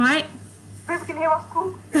Right? Please, can you hear us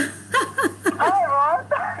cool? Hi,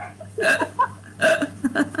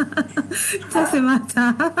 Doesn't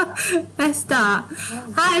matter. Let's start.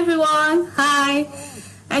 Hi, everyone. Hi.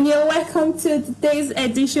 And you're welcome to today's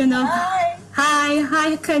edition of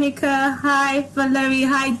Hi, Kanika. Hi, Valerie.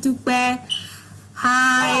 Hi, Dupe.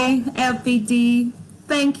 Hi, LBD.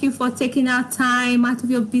 Thank you for taking our time out of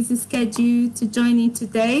your busy schedule to join in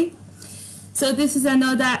today. So this is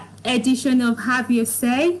another edition of Have Your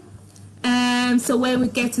Say. So where we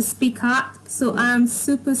get to speak up. So I'm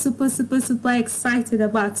super excited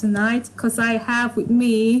about tonight because I have with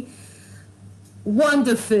me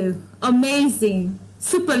wonderful, amazing,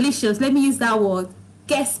 superlicious, let me use that word,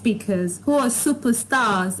 guest speakers who are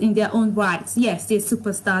superstars in their own rights. Yes, they're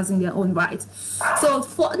superstars in their own right. So a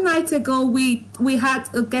fortnight ago, we had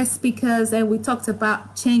a guest speakers and we talked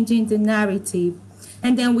about changing the narrative.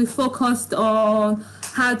 And then we focused on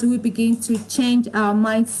how do we begin to change our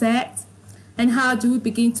mindset and how do we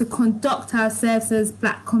begin to conduct ourselves as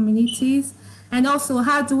Black communities. And also,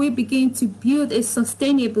 how do we begin to build a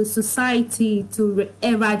sustainable society to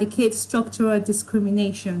eradicate structural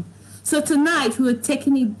discrimination? So tonight, we're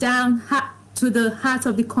taking it down to the heart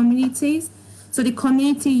of the communities. So the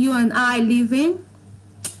community you and I live in.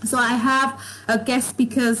 So I have guest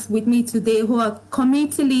speakers with me today who are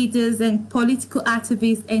community leaders and political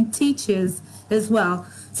activists and teachers as well.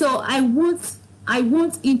 So I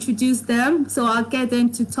won't introduce them. So I'll get them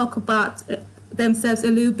to talk about themselves a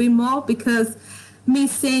little bit more because me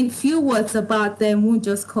saying few words about them won't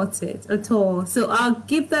just cut it at all. So I'll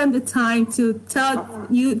give them the time to tell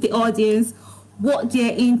you, the audience, what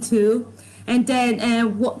they're into and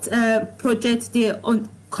then what projects they're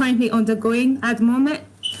currently undergoing at the moment.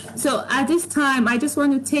 So at this time, I just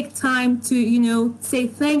want to take time to, say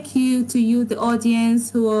thank you to you, the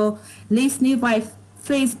audience who are listening by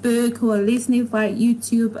Facebook, who are listening via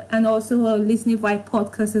YouTube, and also who are listening via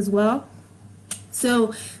podcast as well.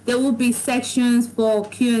 So there will be sections for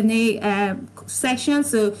Q&A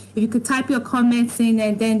sections. So if you could type your comments in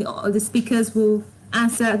and then the speakers will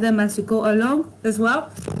answer them as we go along as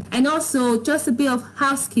well. And also just a bit of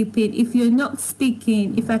housekeeping. If you're not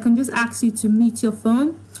speaking, if I can just ask you to mute your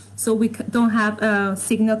phone so we don't have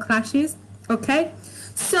signal clashes. Okay,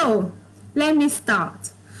 so let me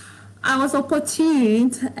start. I was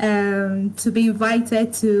opportune to be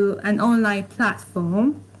invited to an online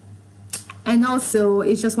platform. And also,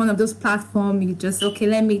 it's just one of those platforms you just, okay,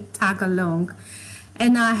 let me tag along.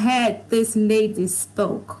 And I heard this lady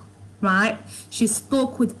spoke, right? She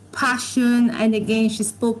spoke with passion. And again, she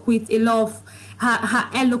spoke with a lot of, her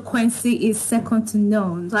eloquency is second to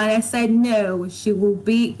none. So I said, no, she will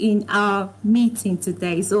be in our meeting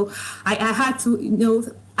today. So I had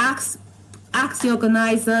to, ask the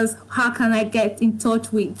organizers, how can I get in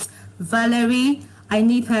touch with Valerie? I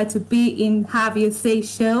need her to be in Have Your Say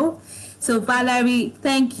show. So Valerie,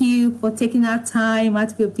 thank you for taking our time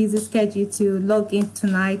out of your busy schedule to log in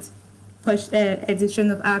tonight for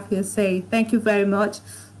edition of Have Your Say. Thank you very much.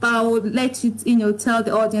 But I will let you, tell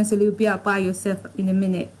the audience a little bit about yourself in a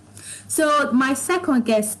minute. So my second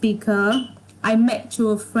guest speaker, I met through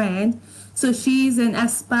a friend. So she's an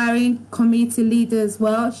aspiring community leader as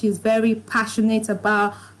well. She's very passionate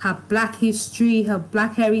about her Black history, her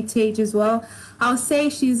Black heritage as well. I'll say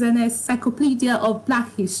she's an encyclopedia of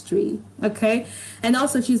Black history, okay? And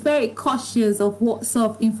also she's very cautious of what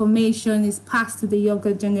sort of information is passed to the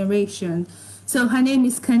younger generation. So her name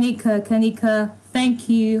is Kanika. Kanika, thank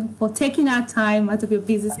you for taking our time out of your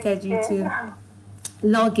busy schedule to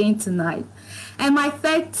log in tonight. And my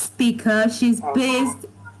third speaker, she's based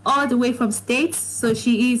all the way from States. So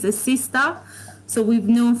she is a sister. So we've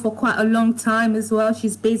known for quite a long time as well.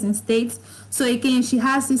 She's based in States. So again, she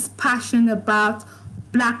has this passion about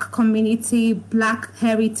Black community, Black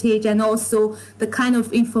heritage, and also the kind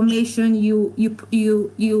of information you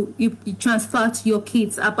transfer to your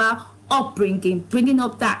kids about upbringing, bringing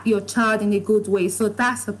up your child in a good way. So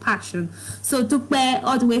that's her passion. So Dupe,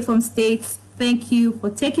 all the way from States, thank you for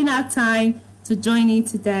taking our time to join in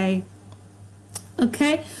today.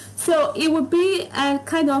 Okay, so it would be a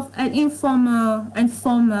kind of an informal and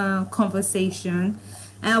formal conversation.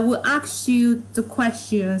 I will ask you the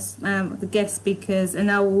questions, the guest speakers,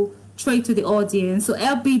 and I will throw it to the audience. So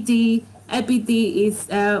LBD is,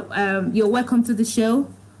 you're welcome to the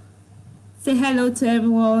show. Say hello to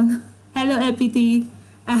everyone. Hello, LBD.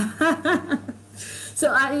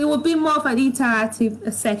 So it will be more of an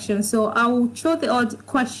interactive section. So I will throw the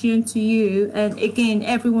question to you, and again,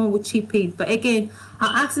 everyone will chip in. But again,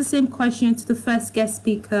 I'll ask the same question to the first guest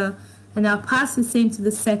speaker, and I'll pass the same to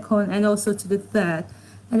the second and also to the third.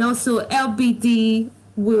 And also LBD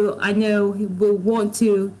I know will want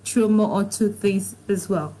to throw more onto things as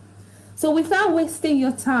well. So without wasting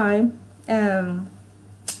your time,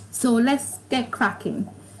 so let's get cracking.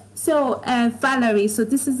 So Valerie, so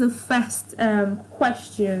this is the first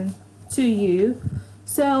question to you.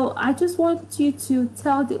 So I just want you to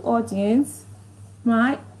tell the audience,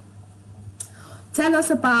 right? Tell us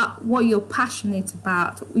about what you're passionate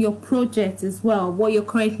about, your project as well, what you're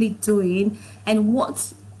currently doing, and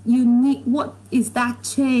what you need. What is that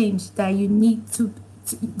change that you need to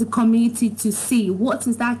the community to see? What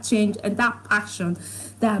is that change and that passion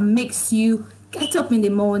that makes you get up in the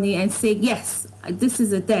morning and say, yes, this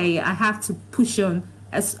is a day I have to push on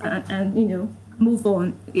and move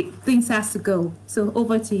on. Things has to go. So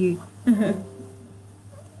over to you.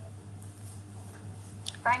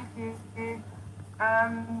 Thank you.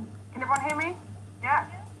 Can everyone hear me? Yeah?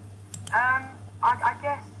 I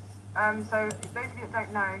guess, so those of you that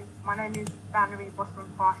don't know, my name is Valerie Bosman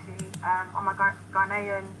Farshi. I'm a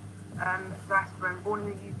Ghanaian diaspora born in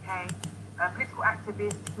the UK, political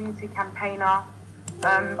activist, community campaigner.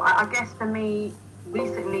 I guess for me,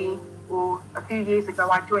 recently, or a few years ago,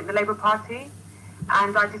 I joined the Labour Party,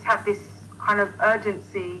 and I just had this kind of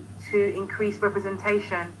urgency to increase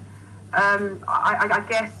representation. I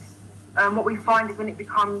guess what we find is when it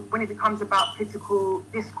becomes about political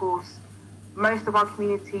discourse, most of our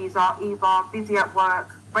communities are either busy at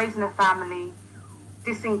work, raising a family,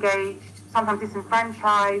 disengaged, sometimes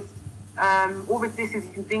disenfranchised, all the disses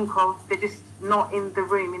you can think of. They're just not in the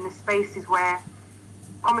room, in the spaces where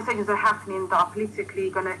conversations are happening that are politically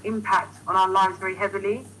going to impact on our lives very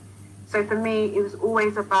heavily. So for me, it was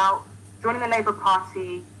always about joining the Labour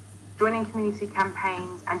Party, joining community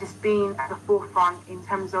campaigns, and just being at the forefront in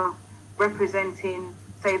terms of representing,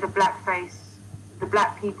 say, the black face, the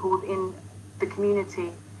black people in the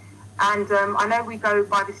community. And I know we go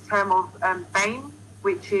by this term of BAME,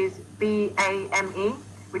 which is BAME,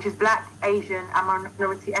 which is Black, Asian and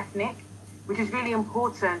Minority Ethnic, which is really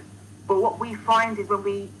important. But what we find is when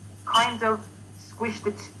we kind of squish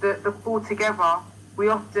the four together, we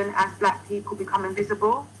often, as black people, become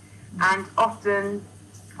invisible. And often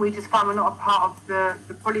we just find we're not a part of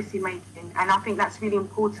the policy making. And I think that's really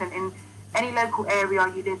important in any local area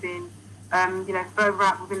you live in, further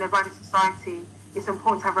out within the wider society. It's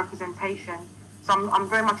important to have representation. So I'm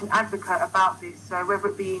very much an advocate about this. So whether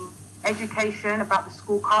it be in education, about the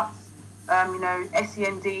school cuts,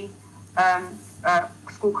 SEND,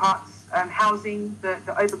 school cuts, housing, the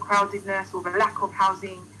overcrowdedness or the lack of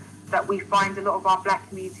housing that we find a lot of our black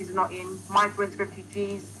communities are not in, migrants,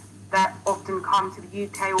 refugees that often come to the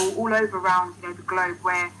UK or all over around, the globe,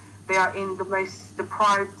 where they are in the most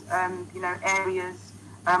deprived, areas,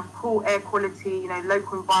 poor air quality,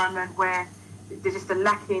 local environment where there's just a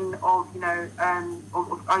lacking of,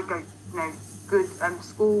 good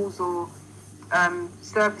schools or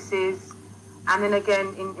services. And then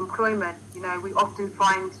again, in employment, we often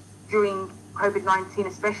find during COVID-19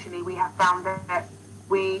 especially, we have found that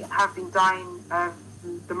we have been dying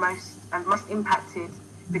the most and most impacted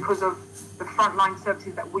because of the frontline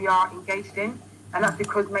services that we are engaged in. And that's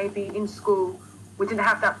because maybe in school, we didn't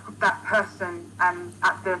have that person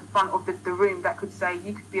at the front of the room that could say,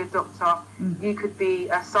 you could be a doctor, you could be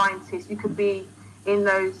a scientist, you could be in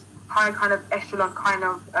those high kind of echelon kind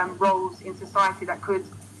of roles in society that could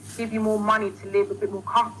give you more money to live a bit more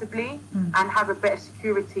comfortably and have a better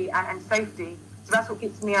security and safety. So that's what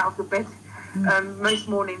gets me out of the bed most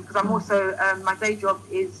mornings, because I'm also, my day job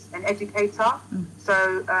is an educator.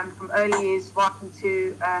 So from early years right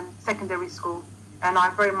into secondary school. And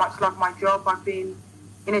I very much love my job. I've been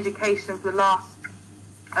in education for the last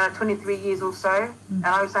 23 years or so. And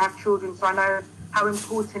I also have children, so I know how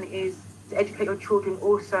important it is to educate your children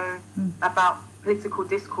also about political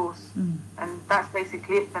discourse. And that's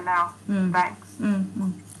basically it for now. Thanks.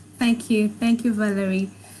 Thank you,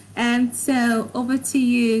 Valerie. And so over to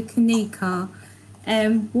you, Kanika.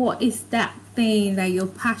 What is that thing that you're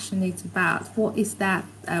passionate about? What is that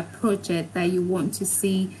project that you want to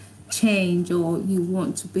see change or you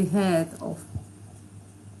want to be heard of?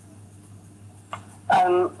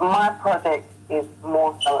 My project is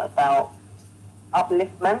more so about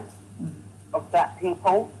upliftment of black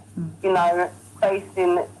people,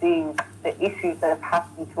 facing the issues that have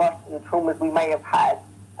happened to us and the traumas we may have had,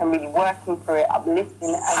 and really working through it,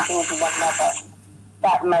 uplifting and building one another.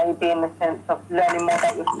 That may be in the sense of learning more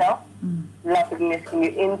about yourself, loving lifting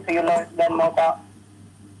you in, so you learn more about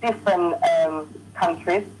different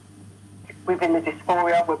countries within the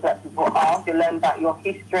dysphoria where black people are. You learn about your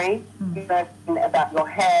history, you learn about your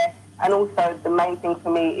hair, and also the main thing for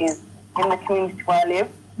me is in the community where I live,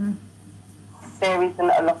 there isn't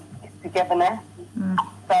a lot of togetherness.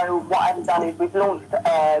 So what I've done is we've launched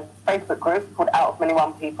a Facebook group called Out of Many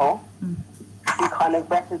One People. To kind of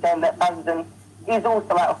represent that Basildon is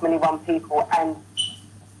also out of many one people, and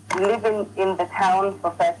living in the town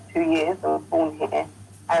for 32 years, I was born here,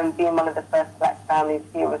 and being one of the first black families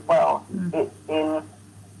here as well, it's been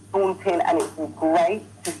daunting and it's been great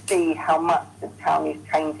to see how much the town is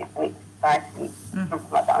changing, and it's exciting. Something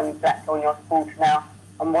like the only black girl in your school to now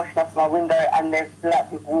I'm washing off my window and there's black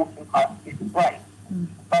people walking past. It's great.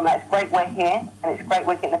 So I'm like, it's great we're here, and it's great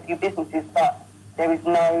we're getting a few businesses, but there is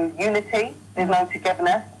no unity, there's no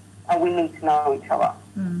togetherness, and we need to know each other.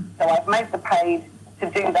 So I've made the page to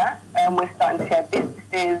do that, and we're starting to share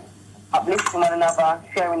businesses, uplifting one another,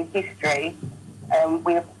 sharing history.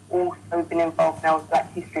 We have also been involved now with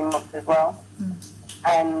Black History Month as well.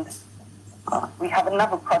 And we have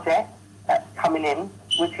another project that's coming in,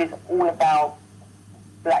 which is all about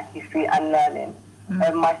Black history and learning.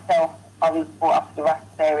 Myself, I was brought up as a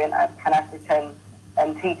Rastafarian as Pan-African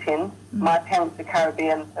teaching. My parents are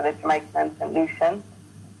Caribbean, so they're Jamaican and St. Lucian.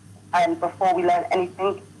 And before we learn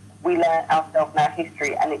anything, we learn ourselves and our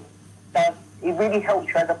history. And it really helps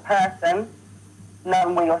you as a person,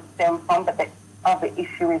 knowing where you're stem from. But the other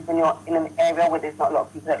issue is when you're in an area where there's not a lot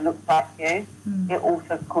of people that look like you, it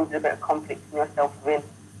also causes a bit of conflict in yourself within.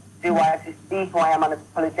 Do I just be who I am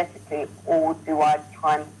unapologetically, or do I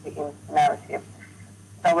try and fit into the narrative?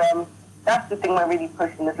 So that's the thing we're really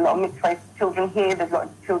pushing. There's a lot of mixed race children here. There's a lot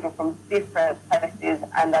of children from different places,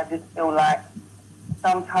 and I just feel like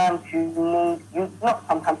sometimes you need your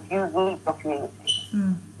community.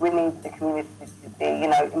 We need the community to be,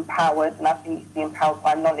 empowered, and I think to be empowered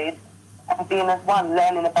by knowledge and being as one,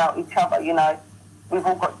 learning about each other. We've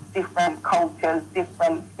all got different cultures,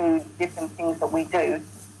 different foods, different things that we do.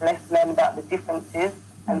 Let's learn about the differences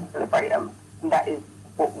and celebrate them, and that is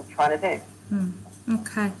what we're trying to do.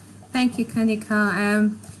 Okay. Thank you,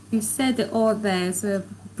 Kanika. You said it all there, so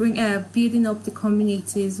building up the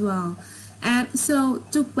community as well. So,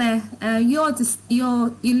 Dukwe,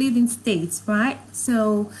 you live in States, right?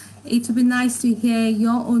 So it would be nice to hear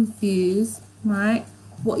your own views, right?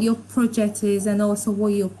 What your project is, and also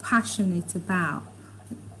what you're passionate about.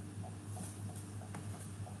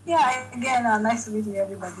 Yeah, again, nice to meet you,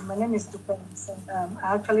 everybody. My name is Dukwe.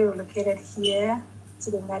 I actually relocated here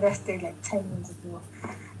to the United States like 10 years ago.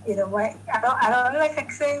 I don't like I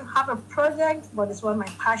say have a project, but it's what my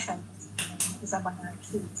passion is. It's about our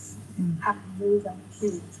kids, how to raise our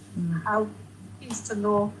kids, how kids to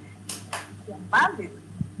know their value,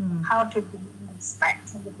 how to be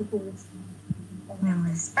respect, and the people with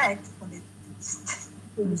respect for the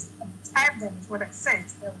stereotype them is what I say,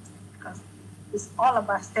 stereotype, because it's all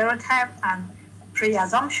about stereotype and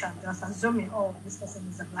pre-assumption, just assuming, oh, this person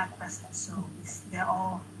is a black person, so they're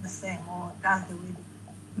all the same, or that's the way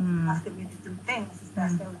they do things, is that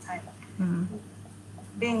stereotype.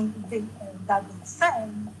 Being that being said,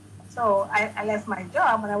 so I left my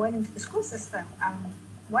job and I went into the school system. And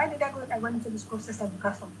why did I go? I went into the school system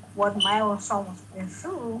because of what my own son was going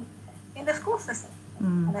through in the school system.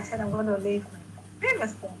 And I said, I'm going to leave my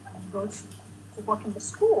previous job and go to work in the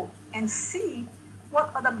school and see what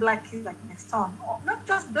other black kids like my son, or not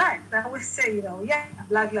just black. I always say,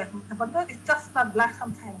 black like, but no, it's just not black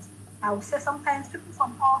sometimes. I would say sometimes people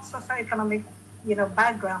from all socioeconomic,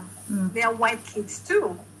 background, they are white kids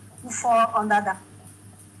too, who fall under that,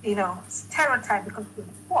 stereotype because they're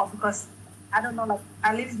poor. Because I don't know, like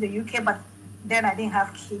I live in the UK, but then I didn't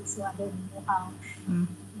have kids, so I don't know how.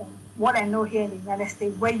 But what I know here in the United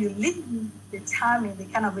States, where you live, determine the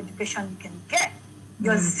kind of education you can get.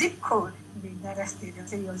 Your zip code in the United States, they'll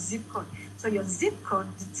say your zip code. So your zip code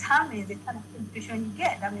determines the kind of education you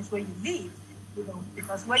get. That means where you live.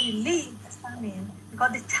 Because where you live,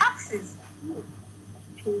 because the taxes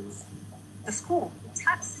pays the school. The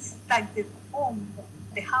taxes, like the home,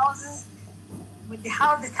 the houses, with the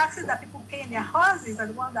taxes that people pay in their houses are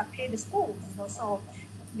the ones that pay the schools. So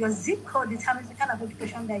your zip code determines the kind of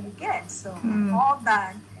education that you get. So all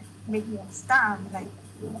that make me understand, like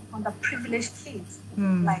underprivileged kids.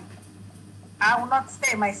 Like I will not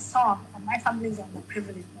say my son and my family is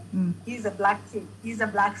underprivileged. He's a black kid. He's a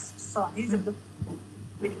black son. He's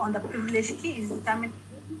with underprivileged kids. I mean,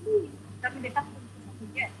 they can't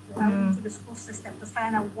get into the school system to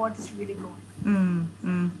find out what is really going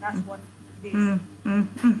on. That's what it is.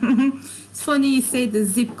 It's funny you say the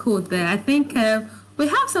zip code there. I think we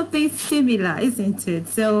have something similar, isn't it?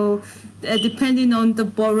 So depending on the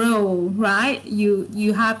borough, right?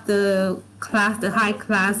 You have the class, the high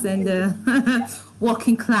class, and the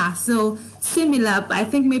working class. So similar, but I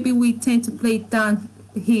think maybe we tend to play it down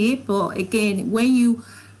here. But again, when you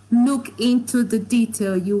look into the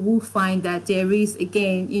detail, you will find that there is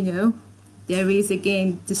again,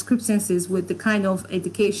 discrepancies with the kind of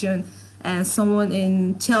education someone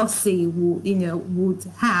in Chelsea would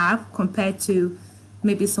have compared to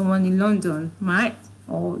maybe someone in London, right?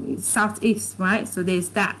 Or Southeast, right? So there's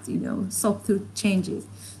that, subtle changes.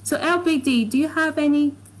 So LBD, do you have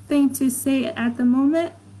anything to say at the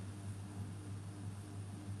moment?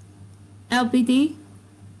 LBD?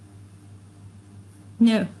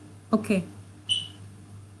 No. Okay.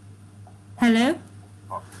 Hello?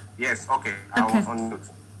 Oh, yes, okay. Okay. I was on mute.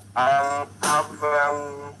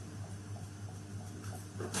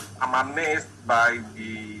 I'm amazed by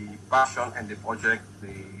the passion and the project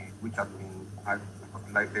which has been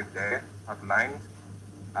outlined.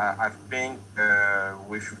 I think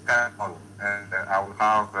we should carry on, and I will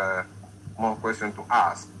have more questions to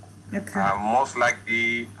ask. Okay. Most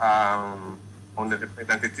likely on the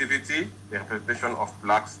representation of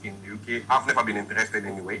blacks in the UK. I've never been interested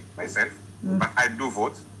anyway myself, but I do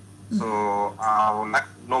vote. So I would like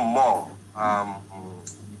to know more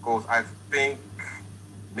because I think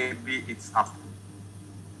maybe it's up.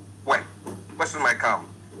 Well, question might come,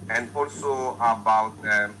 and also about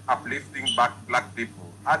uplifting black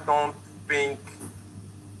people. I don't think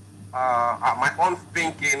my own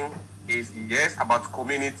thinking is yes about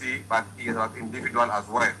community, but it's about individual as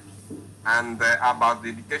well, and about the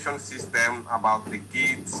education system, about the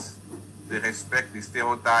kids, the respect, the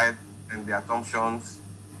stereotype, and the assumptions.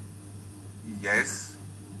 Yes,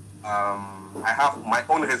 I have my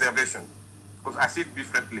own reservation because I see it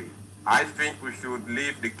differently. I think we should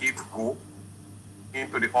leave the kids go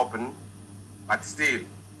into the open, but still,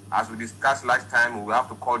 as we discussed last time, we have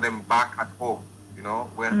to call them back at home,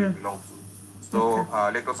 where they belong to. So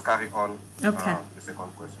let us carry on the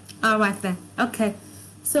second question. All right then. Okay.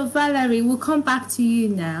 So Valerie, we'll come back to you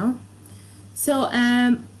now. So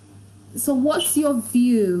so what's your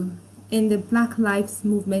view in the Black Lives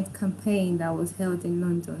Movement campaign that was held in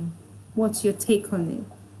London? What's your take on it?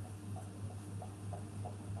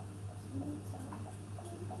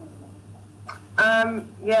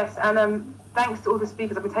 Yes, and thanks to all the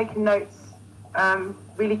speakers. I've been taking notes.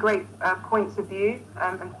 Really great points of view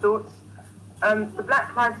and thoughts. The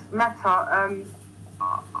Black Lives Matter.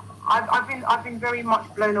 I've been very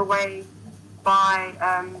much blown away by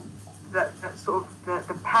the sort of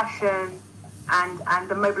the passion and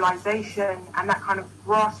the mobilisation and that kind of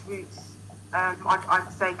grassroots.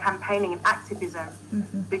 I'd say campaigning and activism,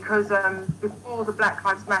 because before the Black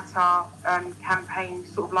Lives Matter campaign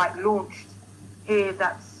sort of like launched here,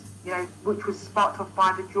 which was sparked off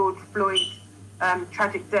by the George Floyd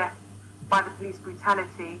tragic death by the police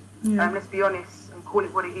brutality. Let's be honest and call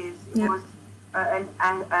it what it is. It was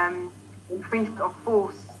an infringement of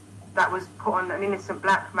force that was put on an innocent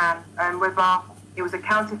black man, whether it was a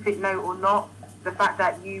counterfeit note or not. The fact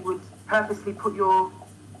that you would purposely put your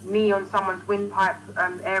knee on someone's windpipe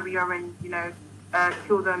area and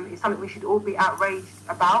kill them is something we should all be outraged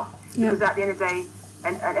about, because at the end of the day,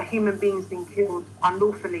 a human being's been killed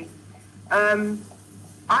unlawfully.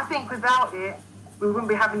 I think without it, we wouldn't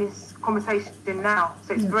be having this conversation now.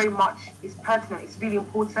 So it's very much, it's pertinent, it's really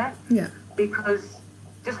important, because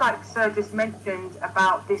just like Sir just mentioned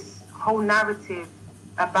about this whole narrative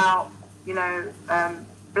about,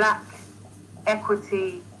 black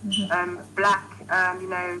equity, black,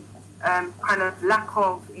 kind of lack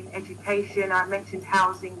of in education. I mentioned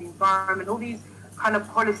housing, the environment, all these kind of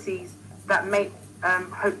policies that make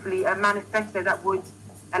hopefully a manifesto that would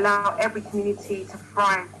allow every community to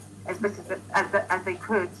thrive as best as they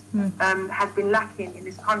could, has been lacking in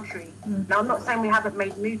this country. Now, I'm not saying we haven't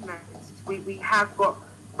made movements. We have got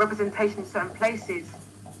representation in certain places,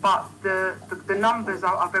 but the numbers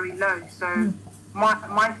are very low. So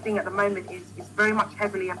my thing at the moment is very much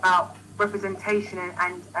heavily about representation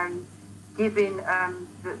and giving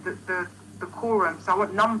the quorum. So I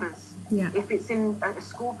want numbers. If it's in a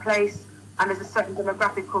school place and there's a certain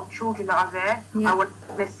demographic of children that are there, I want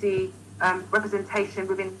to see representation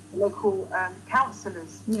within local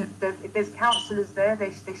councillors. So if there's councillors there,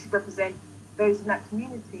 they should represent those in that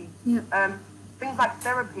community. Things like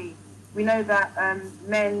therapy. We know that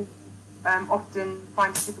men often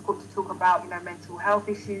find it difficult to talk about, mental health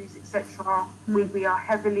issues, etc. We are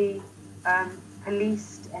heavily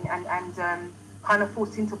policed and kind of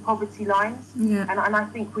forced into poverty lines. And I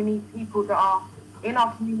think we need people that are in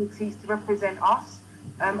our communities to represent us.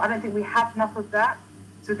 I don't think we have enough of that.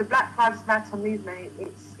 So the Black Lives Matter movement,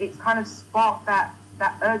 it's kind of sparked that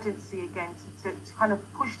urgency again to kind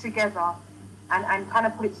of push together and kind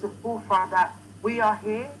of put it to the forefront that we are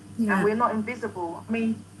here and we're not invisible. I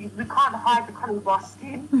mean, we can't hide the colour of our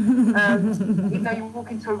skin. Even though you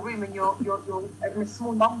walk into a room and you're in a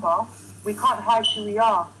small number, we can't hide who we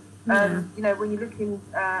are. You know, when you look in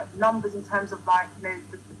numbers in terms of like, you know,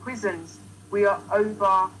 the prisons, we are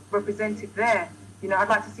over-represented there. You know, I'd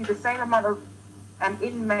like to see the same amount of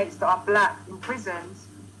inmates that are black in prisons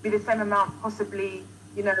be the same amount possibly,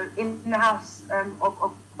 you know, in the House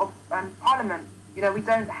of Parliament. You know, we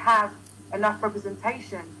don't have enough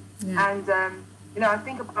representation. And, you know, I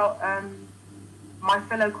think about my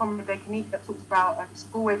fellow comrade Kanika that talked about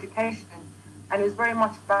school education, and it was very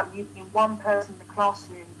much about you being one person in the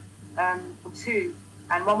classroom or two,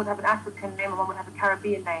 and one would have an African name and one would have a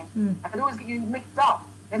Caribbean name. And they'd always get you mixed up.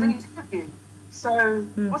 There's only two of you. So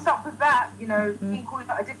what's up with that? You know, being called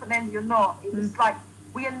a different name you're not. It's like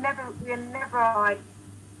we are never like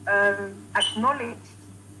acknowledged,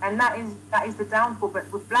 and that is the downfall.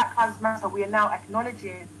 But with Black Lives Matter, we are now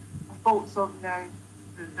acknowledging the faults of, you know,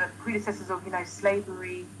 the predecessors of, you know,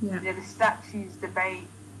 slavery, you know, the statues debate,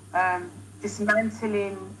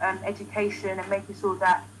 dismantling education and making sure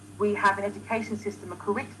that we have an education system, a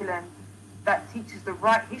curriculum that teaches the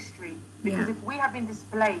right history. Because if we have been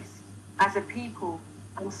displaced as a people,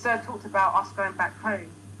 and Sir talked about us going back home,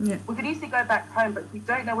 we could easily go back home, but if we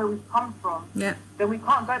don't know where we've come from, then we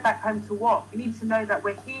can't go back home to what? We need to know that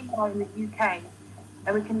we're here now in the UK,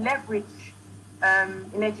 and we can leverage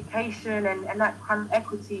in education and that kind of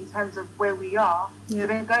equity in terms of where we are, to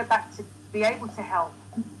then go back to be able to help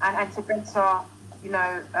and to better, you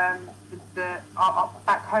know, our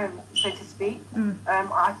back home, so to speak.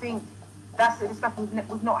 I think that's the stuff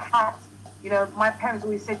we've not had. You know, my parents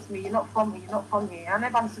always said to me, you're not from here, you're not from here. And I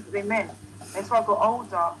never understood what they meant. And so I got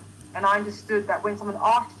older and I understood that when someone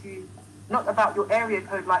asked you, not about your area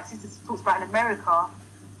code, like Sister talks about in America,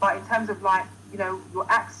 but in terms of like, you know, your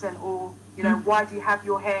accent or, you know, why do you have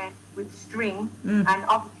your hair with string and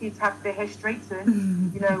other kids have their hair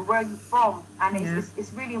straightened, you know, where are you from? And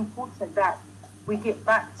it's really important that we get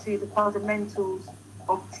back to the fundamentals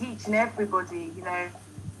of teaching everybody. You know,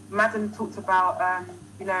 Madam talked about,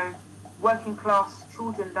 you know, working class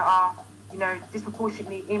children that are, you know,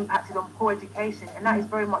 disproportionately impacted on poor education, and that is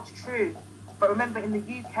very much true. But remember, in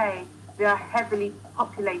the UK, they are heavily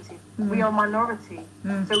populated. We are a minority,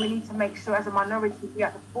 so we need to make sure as a minority we're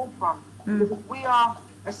at the forefront. Because if we are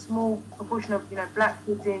a small proportion of, you know, black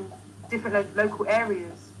kids in different local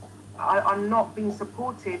areas are not being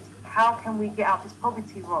supported, how can we get out this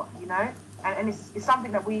poverty rot, you know? And it's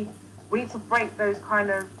something that we need to break those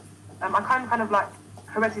kind of, kind of like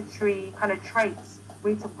hereditary kind of traits.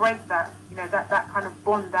 We need to break that, you know, that kind of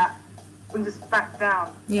bond that brings us back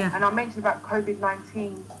down. And I mentioned about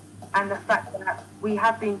COVID-19 and the fact that we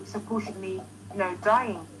have been disproportionately, you know,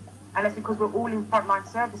 dying. And that's because we're all in frontline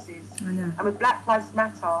services. And with Black Lives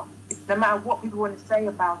Matter, no matter what people want to say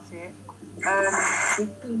about it, we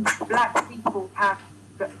think black people have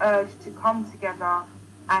the urge to come together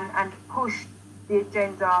and push the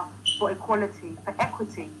agenda for equality, for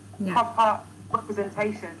equity, proper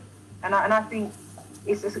representation. And I think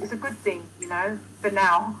it's a good thing, you know, for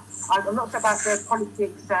now. I'm not sure about the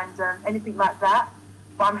politics and anything like that,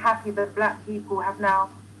 but I'm happy that black people have now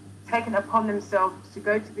taken upon themselves to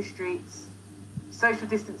go to the streets, social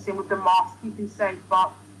distancing with the mask, keeping safe,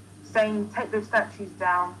 but saying take those statues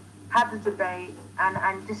down, have the debate,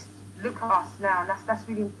 and just look at us now. And that's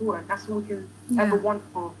really important. That's what we can ever want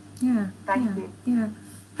for. Thank you.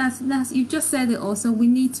 That's you just said it also. We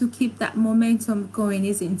need to keep that momentum going,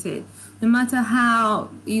 isn't it? No matter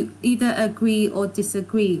how you either agree or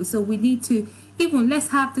disagree. So we need to let's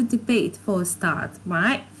have the debate for a start,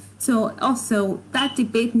 right? So also that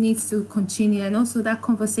debate needs to continue, and also that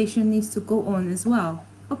conversation needs to go on as well.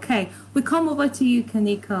 Okay, we come over to you,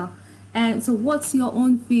 Kanika. And so what's your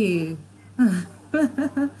own view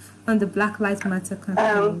on the Black Lives Matter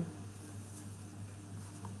campaign?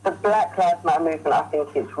 The Black Lives Matter movement, I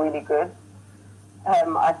think it's really good.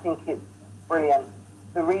 I think it's brilliant.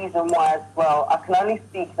 The reason why as well, I can only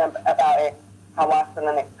speak about it how I feel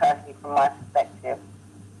on it personally from my perspective.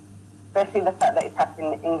 Especially the fact that it's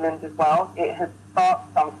happening in England as well. It has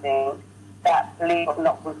sparked something that, believe it or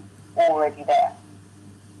not, was already there.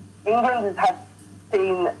 England has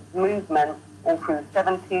seen movement all through the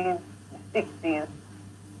 70s, the 60s,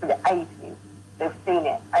 to the 80s. They've seen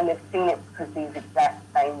it, and they've seen it because of these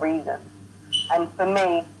exact same reasons. And for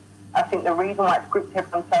me, I think the reason why it's gripped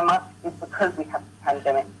everyone so much is because we have the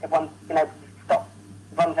pandemic. Everyone's been able to stop.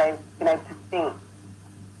 Everyone's been able to think.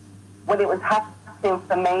 When it was happening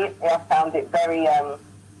for me, I found it very,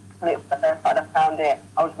 when it was the first time I found it,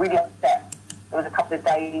 I was really upset. There was a couple of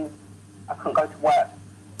days I couldn't go to work.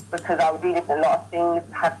 because I was reading a lot of things,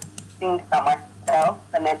 had things about myself,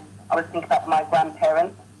 and then I was thinking about my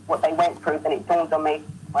grandparents, what they went through, then it dawned on me,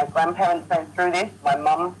 my grandparents went through this, my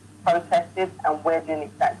mum protested, and we're doing the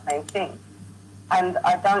exact same thing. And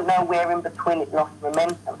I don't know where in between it lost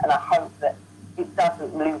momentum, and I hope that it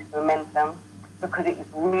doesn't lose momentum, because it is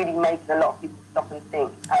really making a lot of people stop and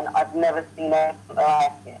think, and I've never seen anything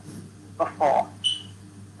like it before.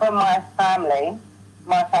 From my family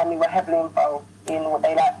were heavily involved in what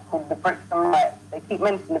they like to call the Brixton riots. They keep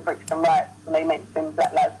mentioning the Brixton riots when they mention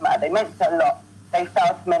Black Lives Matter. They mention it a lot. They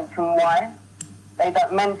fail to mention why. They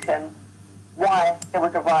don't mention why there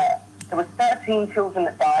was a riot. There was 13 children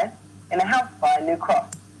that died in a house fire in New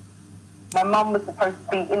Cross. My mum was supposed to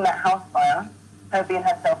be in that house fire, her being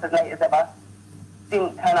herself as late as ever,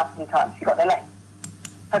 didn't turn up in time. She got there late.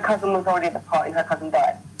 Her cousin was already at the party and her cousin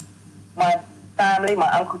died. My family, my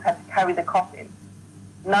uncles had to carry the coffin.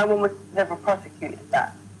 No one was ever prosecuted for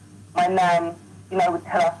that. My nan, would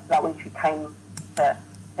tell us that when she came to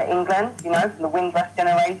England, from the Windrush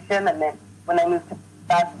generation, and then when they moved to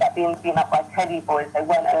Baghdad, being beaten up by Teddy boys, they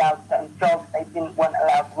weren't allowed certain jobs, weren't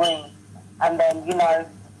allowed rooms. And then,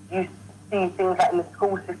 you see things like in the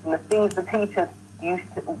school system, the things the teachers used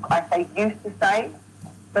to say,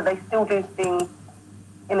 but they still do things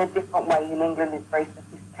in a different way. In England, it's very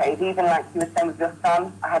sophisticated. Even like you were saying with your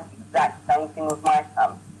son, I had the exact same thing with my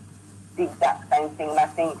son. The exact same thing. And I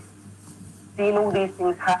think seeing all these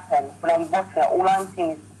things happen, when I'm watching it, all I'm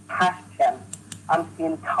seeing is passion. I'm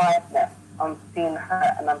seeing tiredness. I'm seeing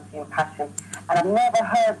hurt and I'm seeing passion. And I've never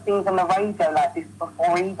heard things on the radio like this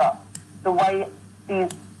before either. The way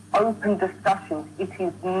these open discussions, it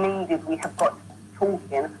is needed. We have got to keep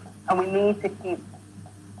talking, and we need to keep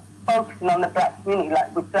focusing on the black community,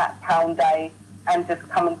 like with Black Pound Day, and just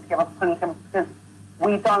coming together, pulling them, because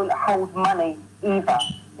we don't hold money either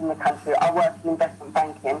in the country. I work in investment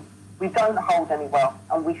banking. We don't hold any wealth,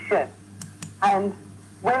 and we should. And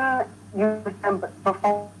when you remember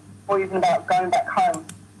before even about going back home,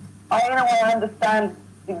 in a way I understand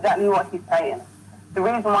exactly what he's saying. The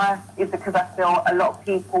reason why is because I feel a lot of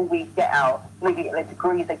people, we get out, they get their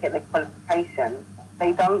degrees, they get their qualifications,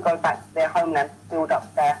 they don't go back to their homeland to build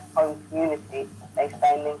up their own community. They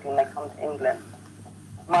stay in England, they come to England.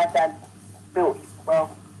 My dad got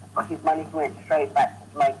his money, he went straight back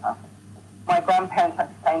to Jamaica. My grandparents had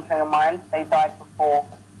the same frame of mind. They died before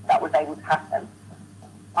that was able to happen.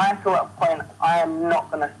 I thought at a point, I am not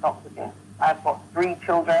going to stop with this. I've got 3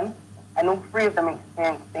 children, and all 3 of them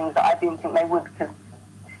experienced things that I didn't think they would, because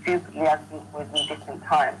stupidly I think it was in different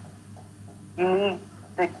times.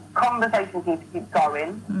 The conversations need to keep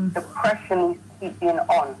going, the pressure needs to keep being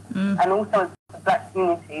on, and also as the black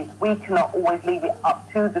community, we cannot always leave it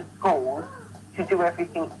up to the schools to do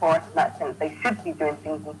everything for us in that sense. They should be doing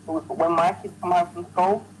things in schools, but when my kids come home from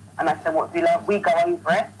school, and I say what we learn, we go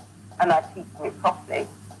over it, and I teach them it properly.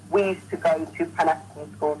 We used to go to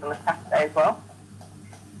Pan-African schools on a Saturday as well.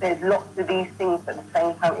 There's lots of these things, but at the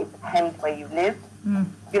same time, it depends where you live.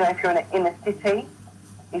 If you're in an inner city,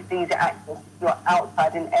 it's easy access. If you're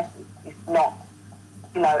outside in Essex, it's not,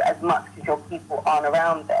 as much as your people aren't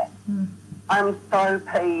around there. I'm so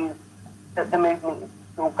pleased that the movement is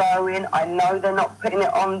still going. I know they're not putting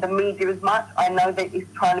it on the media as much. I know that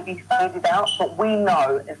it's trying to be faded out, but we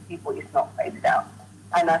know as people it's not faded out.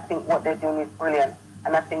 And I think what they're doing is brilliant.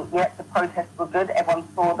 And I think, the protests were good. Everyone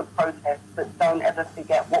saw the protests, but don't ever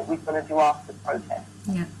forget what we're going to do after the protest.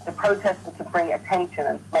 Yeah. The protests were to bring attention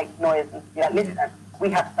and to make noise and to be like, listen, we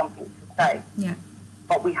have something to say. Yeah.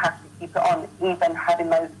 But we have to keep it on, even having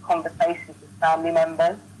those conversations with family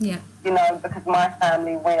members. Yeah. Because my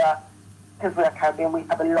family, because we are Caribbean, we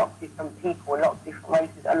have a lot of different people, a lot of different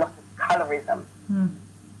races, a lot of colorism.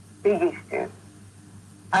 Big issue.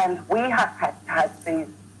 And we have had to have these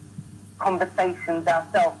conversations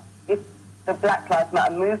ourselves. If the Black Lives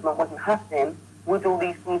Matter movement wasn't happening, would all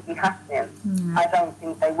these things be happening? I don't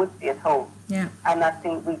think they would be at all. Yeah. And I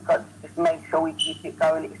think we've got to just make sure we keep it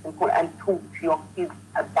going. It's important, and talk to your kids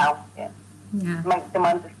about it. Yeah. Make them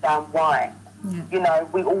understand why. Yeah.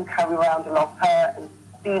 We all carry around a lot of hurt and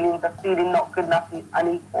feelings of feeling not good enough and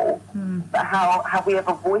unequal. But how have we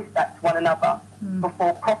ever voiced that to one another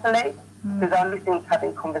before properly? Because I'm listening to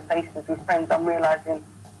having conversations with friends, I'm realising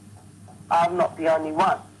I'm not the only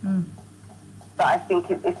one. But I think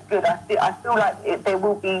it's good. I feel like there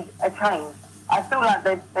will be a change. I feel like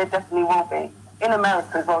there definitely will be. In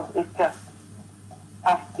America as well, it's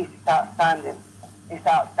outstanding. It's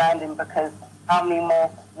outstanding because how many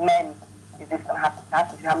more men is this going to have to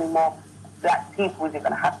happen to? How many more black people is it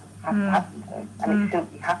going to have to happen to? And it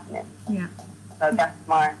shouldn't be happening. Yeah. So that's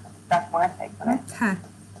my take on it.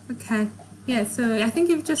 Okay. Yeah, so I think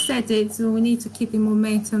you've just said it. So we need to keep the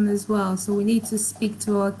momentum as well. So we need to speak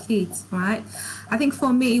to our kids, right? I think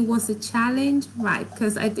for me it was a challenge, right?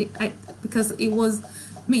 Because because it was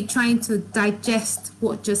me trying to digest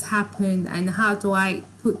what just happened and how do I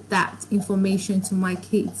put that information to my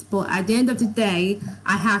kids. But at the end of the day,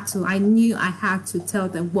 I knew I had to tell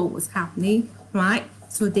them what was happening, right?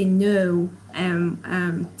 So they know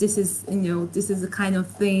this is this is the kind of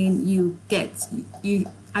thing you get. You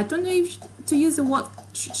I don't know if to use the word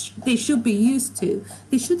they should be used to.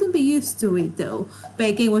 They shouldn't be used to it though. But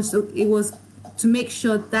again, it was to make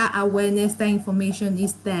sure that awareness, that information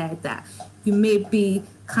is there, that you may be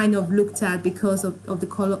kind of looked at because of the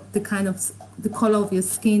color, the color of your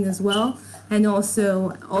skin as well. And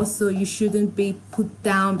also you shouldn't be put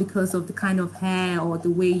down because of the kind of hair or the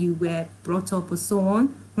way you were brought up or so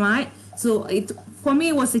on, right? So for me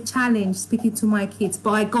it was a challenge speaking to my kids,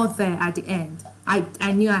 but I got there at the end.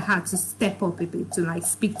 I knew I had to step up a bit to like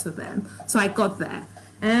speak to them. So I got there.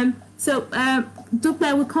 Dupe,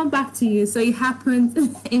 we'll come back to you. So it happened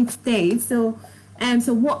in States. So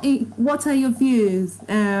what are your views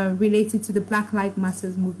related to the Black Lives Matter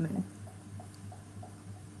movement?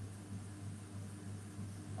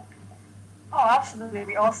 Oh, absolutely.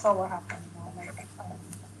 We all saw what happened.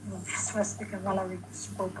 First speaker Valerie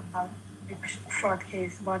spoke about the fraud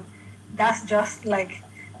case, but that's just like,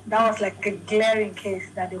 that was like a glaring case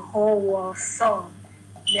that the whole world saw.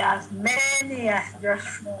 There are as many as George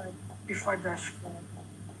Floyd before George Floyd.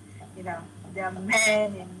 There are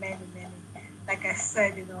many. Like I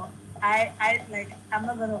said, I'm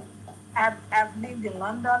not gonna. I've lived in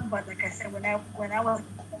London, but like I said, when I was,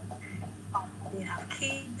 I didn't have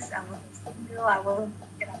kids. I wasn't single. I wasn't,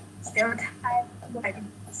 stereotyped. I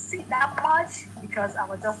didn't see that much because I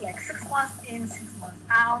was just like 6 months in, 6 months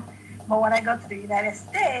out. But when I got to the United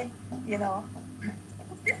States, it was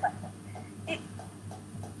different.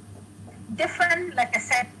 Different, like I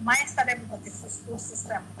said, mine started with the school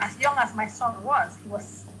system. As young as my son was, he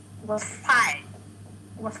was 5.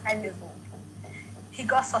 He was 5 years old. He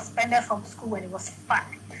got suspended from school when he was 5.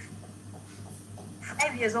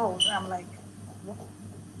 5 years old. I'm like, what?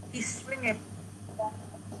 He's swinging a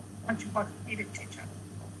bunch of teacher,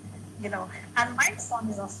 And my son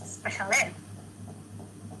is also special ed.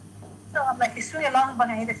 So I'm like, he's swinging a long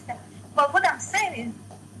bunch of teacher. But what I'm saying is,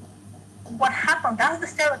 what happened? That's the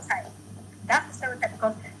stereotype. That's the stereotype,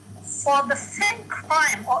 because for the same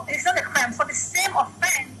crime, or it's not a crime, for the same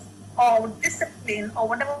offense or discipline or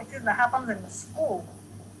whatever it is that happens in the school,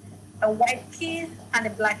 a white kid and a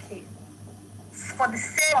black kid, for the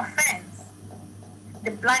same offense,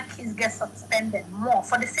 the black kids get suspended more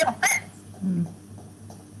for the same offense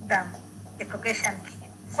than the Caucasian kid.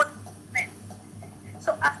 For the offense.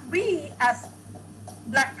 So as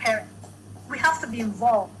black parents, we have to be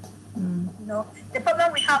involved. The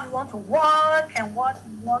problem we have, we want to work and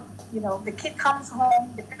the kid comes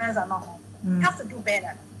home, the parents are not home. We have to do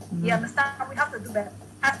better. You understand? We have to do better.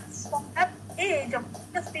 From that age of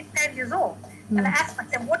just being 10 years old, and I ask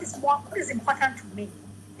myself, what is important to me?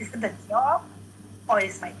 Is it the job or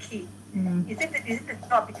is my kid? Is it the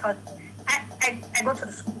job? Because I go to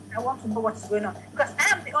the school, I want to know what's going on. Because I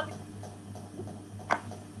am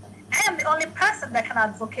the only person that can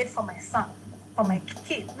advocate for my son, for my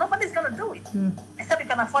kid. Nobody's going to do it. Except you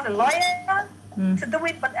can afford a lawyer to do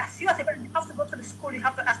it. But as you as a parent, you have to go to the school, you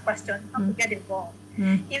have to ask questions, you have to get involved.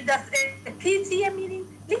 If there's a PTA meeting,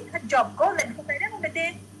 leave that job, go there. Because at the end of the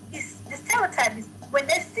day, the stereotype is when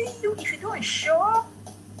they see you, if you don't show up,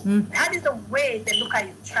 that is the way they look at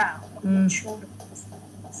your child, your children.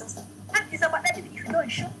 So that is about everything. If you don't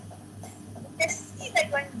show up, they see that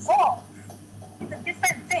you're involved. It's a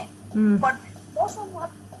different thing. But also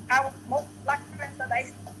what most black parents that I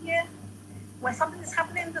see here, when something is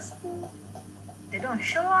happening in the school, they don't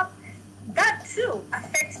show up. That too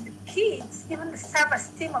affects the kids, even the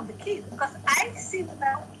self-esteem of the kids. Because I see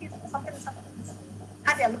now kids, when something is happening in the school,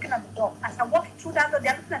 and they're looking at the door. As I'm walking through that door,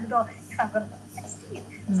 they're looking at the door. If I'm going to see it,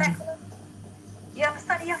 you understand? You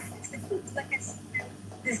have to fix the kids. Like it's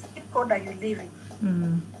this zip code that you live in.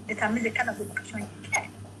 Determines the kind of education you get.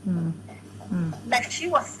 Like she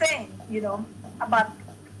was saying, about,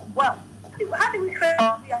 well, how do we create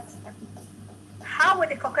how were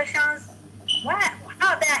the Caucasians,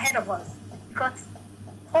 how are they ahead of us? Because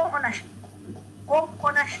home ownership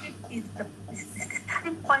is the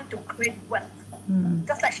starting point to create wealth.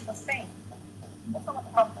 Just like she was saying. Most of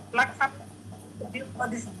our black families build all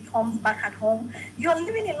these homes back at home. You're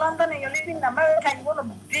living in London and you're living in America and you want to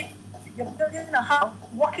you're building a house,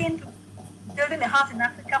 building a house in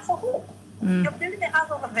Africa for who? You're building a house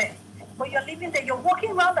over there. But you're living there, you're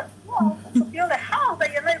walking around the world to build a house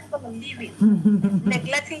that you're not even going to living,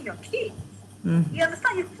 neglecting your kids. You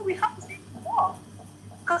understand? We have to say more.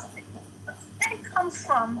 Because that comes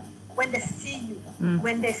from when they see you,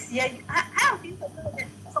 when they see you. I have been to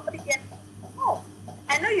somebody gets, oh,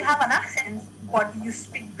 I know you have an accent, but you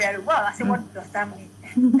speak very well. I say, what does that mean?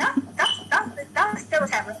 That's the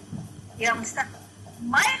stereotype. You understand?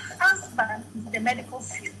 My husband is in the medical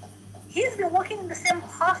field. He's been working in the same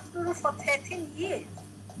hospital for 13 years.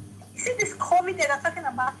 You see this COVID that I'm talking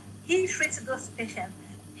about, he treats those patients.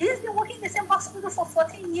 He's been working in the same hospital for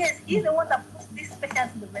 14 years. He's the one that puts these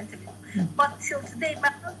patients in the ventilator. But till today, my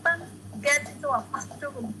husband gets into a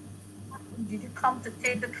hospital room. Did you come to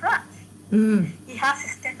take the trash? He has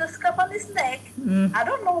his stethoscope on his neck. I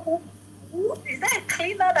don't know who is there a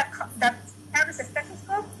cleaner that carries a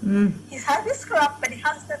stethoscope? He has this scrub, but he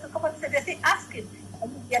has a stethoscope on his neck. They ask him, are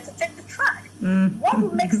you here to take the trash? What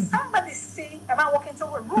will make somebody see about walking into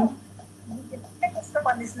a room? You can take a step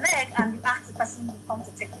on his neck and you ask the person to come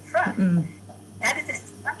to take the trash. That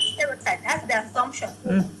is the stereotype. That's the assumption.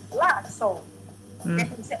 Black, so they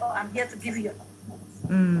can say, oh, I'm here to give you your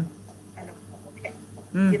and okay.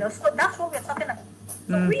 You know, so that's what we're talking about.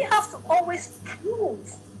 So we have to always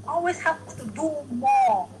have to do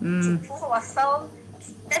more to prove ourselves.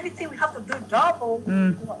 Everything we have to do double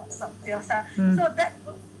to prove ourselves. You understand? So that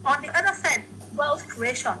on the other side, wealth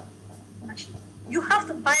creation. You have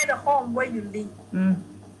to buy the home where you live.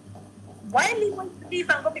 Why live where you live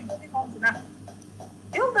and go be building homes in Africa?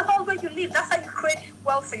 Build the home where you live. That's how you create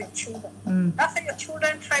wealth for your children. That's how your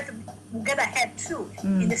children try to get ahead too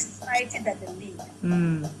in the society that they live.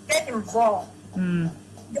 Get involved. The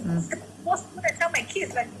most thing I tell my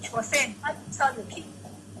kids, like she was saying, how do you tell your kids?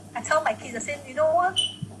 I tell my kids, I say, you know what?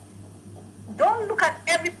 Don't look at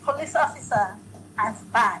every police officer as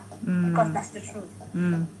bad, because that's the truth.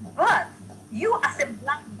 But you as a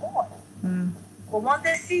black boy, but once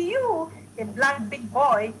they see you, a black big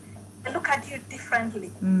boy, they look at you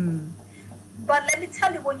differently. But let me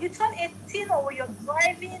tell you, when you turn 18 or when you're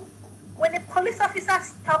driving, when a police officer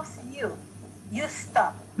stops you, you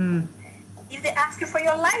stop. If they ask you for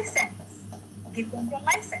your license, give them your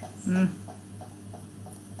license.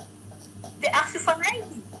 They ask you for an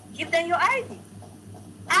ID, give them your ID.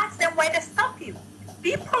 Ask them why they stop you.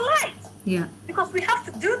 Be polite. Yeah. Because we have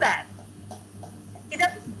to do that. It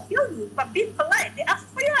doesn't kill you, but be polite. They ask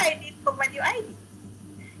for your ID, provide your ID.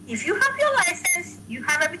 If you have your license, you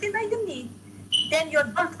have everything that you need, then you're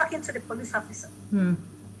done talking to the police officer.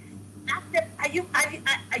 Ask them,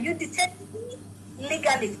 are you detecting me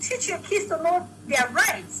legally? Teach your kids to know their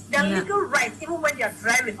rights, their legal rights, even when they are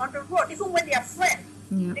driving on the road, even when they are friends.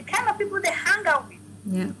 The kind of people they hang out with.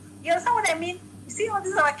 You understand what I mean? You see all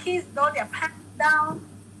these our kids, though they're packed down.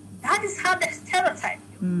 That is how they stereotype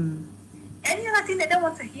you. Any other thing they don't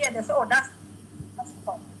want to hear, they say, oh, that's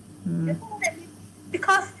wrong. You know what I mean?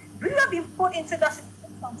 Because we have been put into that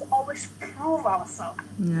situation to always prove ourselves.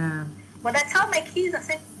 But I tell my kids, I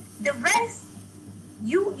say, the rest,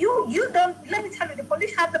 you don't, let me tell you, the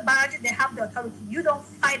police have the badge, they have the authority. You don't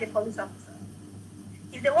fight the police officer.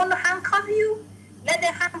 If they want to handcuff you, let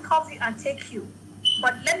them handcuff you and take you.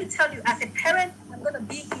 But let me tell you, as a parent, I'm going to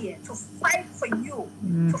be here to fight for you,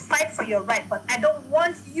 to fight for your right. But I don't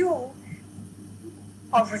want you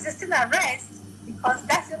of resisting arrest, because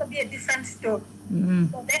that's going to be a different story.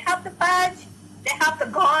 So they have the badge, they have the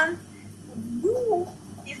gun. You,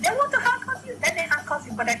 if they want to handcuff you, then they handcuff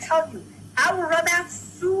you. But I tell you, I would rather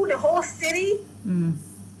sue the whole city than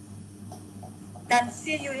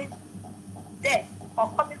see you dead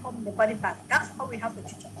or coming home in the body bag. That's how we have to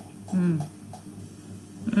teach them.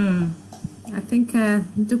 I think,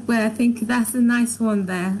 Dukwe, I think that's a nice one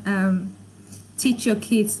there. Teach your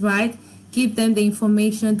kids, right? Give them the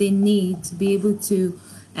information they need to be able to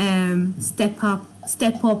step up,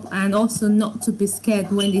 and also not to be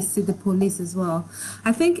scared when they see the police as well.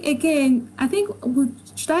 I think, again,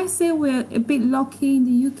 should I say we're a bit lucky in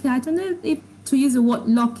the UK? I don't know if to use the word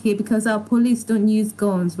lucky, because our police don't use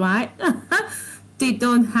guns, right? They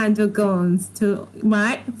don't handle guns,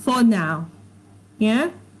 right? For now.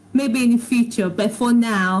 Yeah? Maybe in the future, but for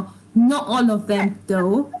now, not all of them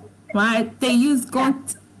though, right? They use gun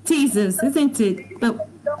teasers, isn't it? But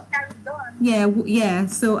yeah.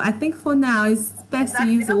 So I think for now, it's best to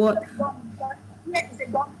use the word.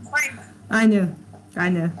 I know.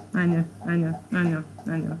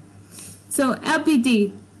 So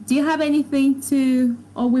LBD, do you have anything to,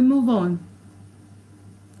 or we move on?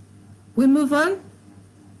 We move on?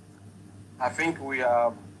 I think we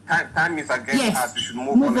are, time is against us. We should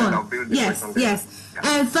move on. And I'll build the question. Yes.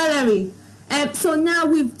 Valerie, so now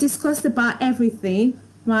we've discussed about everything,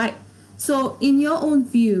 right? So in your own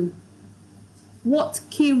view, what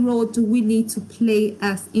key role do we need to play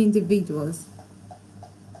as individuals?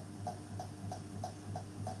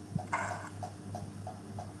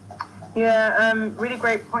 Yeah, really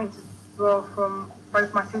great points as well from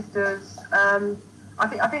both my sisters. I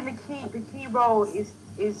think the key role is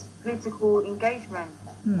political engagement.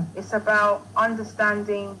 It's about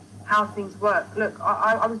understanding how things work. Look,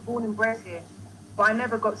 I was born and bred here, but I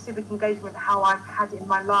never got civic engagement how I've had it in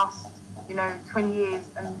my last 20 years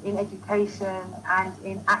in education and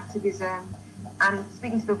in activism and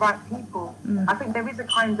speaking to the right people. I think there is a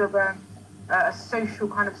kind of a social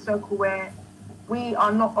kind of circle where we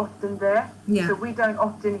are not often there, so we don't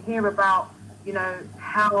often hear about,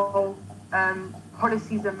 how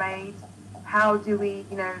policies are made. How do we,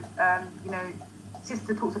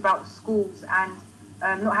 Sister talks about schools and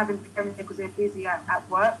not having parents because they're busy at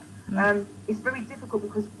work. It's very difficult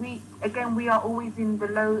because we are always in the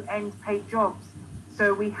low end paid jobs,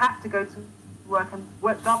 so we have to go to work and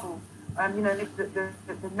work double.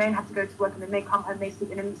 The men have to go to work and then they come home, they sleep,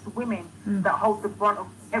 and then it's the women that hold the brunt of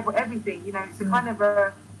everything. It's a kind of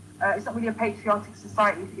it's not really a patriotic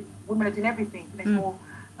society if women are doing everything. There's more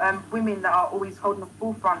women that are always holding the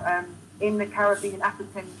forefront in the Caribbean,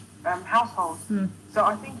 African households. So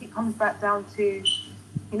I think it comes back down to,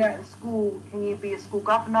 at school, can you be a school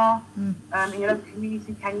governor? In your local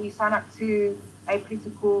community, can you sign up to a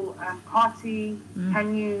political party?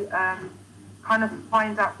 Can you kind of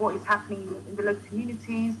find out what is happening in the local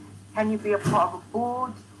communities? Can you be a part of a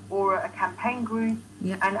board or a campaign group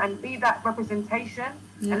and be that representation?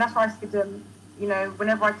 And that's why I said,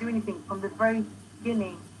 whenever I do anything from the very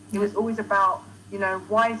beginning, it was always about,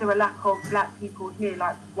 why is there a lack of black people here?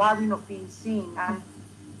 Like, why are we not being seen? And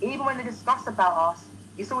even when they discuss about us,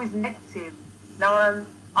 it's always negative. Now,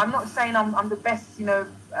 I'm not saying I'm the best,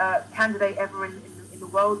 candidate ever in the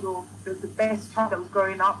world or the best child that was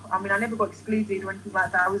growing up. I mean, I never got excluded or anything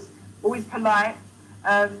like that. I was always polite.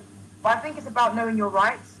 But I think it's about knowing your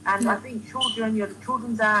rights. And I think children, the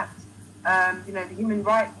Children's Act, the Human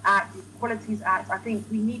Rights Act, the Equalities Act, I think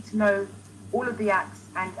we need to know all of the acts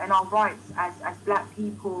and our rights as black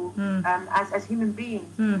people, as human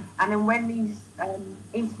beings. And then when these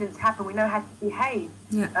incidents happen, we know how to behave.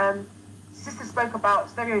 Sister spoke about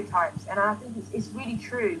stereotypes, and I think it's really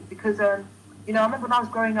true because, I remember when I was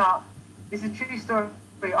growing up, this is a true story.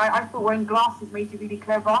 I thought wearing glasses made you really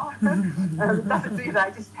clever. It doesn't do that.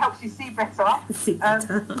 It just helps you see better.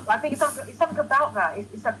 I think it's something about that.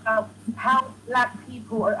 It's about how black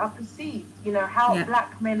people are perceived. How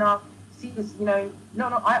black men are seen as,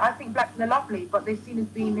 I think black men are lovely, but they're seen as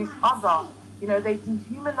being this other. They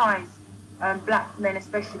dehumanize black men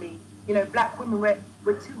especially. Black women,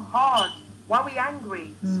 we're too hard. Why are we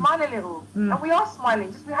angry? Smile a little. And we are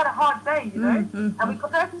smiling. Just we had a hard day, and we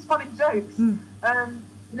got no smiling jokes.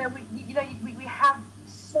 We have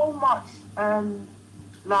so much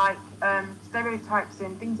stereotypes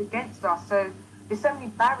and things against us. So there's so many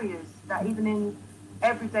barriers that even in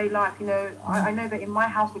everyday life, I know that in my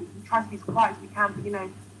household we try to be as quiet as we can, but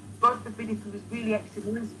God forbid if it was really extra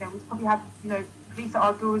news, we'd probably have police at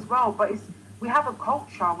our door as well. But we have a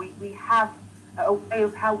culture, we have a way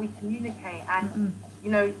of how we communicate, and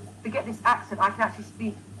forget this accent. I can actually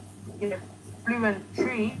speak fluent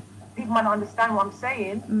Tree. People might not understand what I'm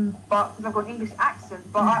saying, but because I've got an English accent.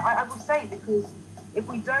 But I will say it because if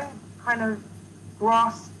we don't kind of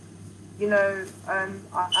grasp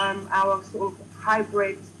our sort of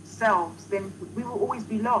hybrid selves, then we will always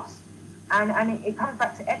be lost. And it comes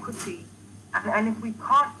back to equity. And if we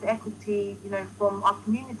can't get equity, from our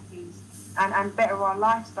communities and better our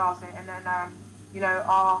lifestyles and then,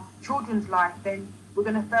 our children's life, then we're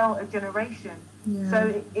going to fail a generation.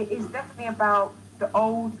 So it is definitely about the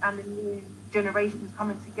old and the new generations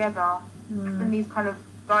coming together, and these kind of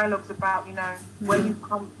dialogues about, where you've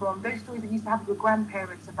come from, those stories that you used to have with your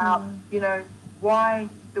grandparents about, why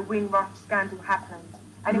the Windrush scandal happened.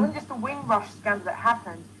 And it wasn't just the Windrush scandal that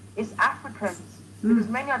happened, it's Africans, because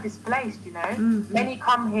many are displaced, Many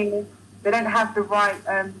come here, they don't have the right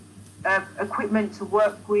equipment to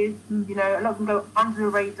work with, a lot of them go under the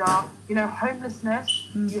radar, homelessness,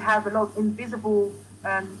 you have a lot of invisible,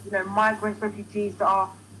 migrants, refugees that are,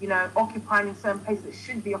 occupying in certain places that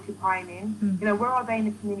shouldn't be occupying in, where are they in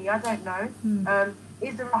the community? I don't know.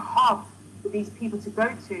 Is there a hub for these people to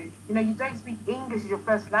go to? You don't speak English as your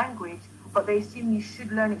first language, but they assume you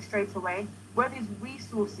should learn it straight away. Where there's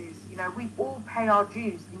resources, we all pay our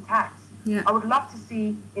dues in tax. I would love to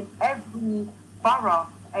see in every borough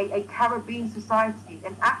a Caribbean society,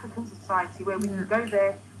 an African society where we can go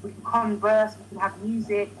there, we can converse, we can have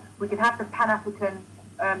music, we can have the Pan-African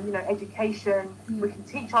education. We can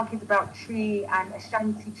teach our kids about Tree and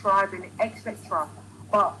Ashanti tribe and etc.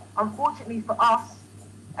 But unfortunately for us,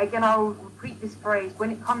 again, I'll repeat this phrase,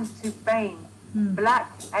 when it comes to fame, Black,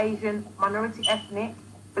 Asian, minority ethnic,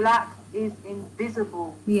 Black is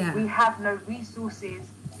invisible. Yeah. We have no resources.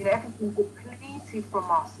 Everything's depleted from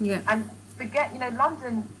us. Yeah. And forget,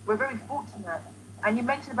 London, we're very fortunate. And you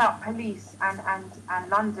mentioned about police and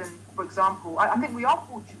London, for example. I think we are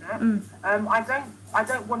fortunate. I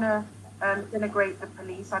don't want to denigrate the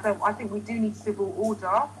police. I think we do need civil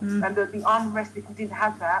order, and there'd be unrest if we didn't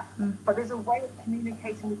have that. But there's a way of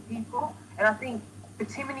communicating with people, and I think for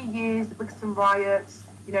too many years, the Brixton riots,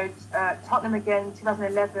 Tottenham again,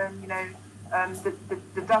 2011,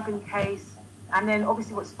 the Duggan case, and then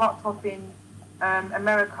obviously what sparked off in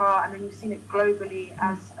America, and then you've seen it globally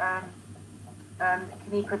as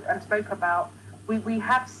Kanika spoke about. We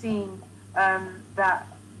have seen that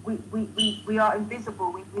we are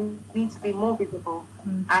invisible. We need to be more visible.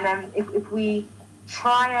 And if we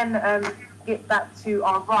try and get back to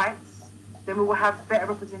our rights, then we will have better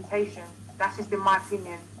representation. That's just in my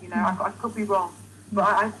opinion. I could be wrong, but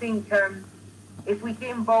I think if we get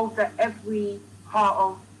involved at every part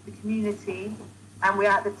of the community, and we're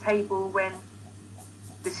at the table when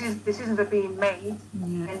decisions are being made,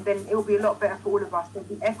 and then it will be a lot better for all of us. There'll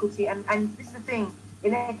be equity, and this is the thing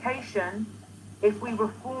in education. If we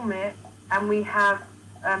reform it and we have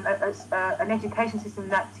an education system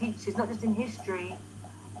that teaches not just in history,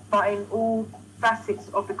 but in all facets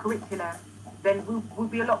of the curriculum, then we'll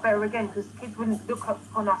be a lot better again, because kids wouldn't look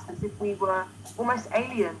upon us as if we were almost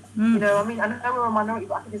alien. I know we're a minority,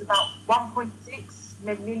 but I think there's about 1.6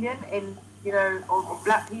 million in of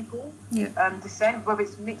Black people descent, whether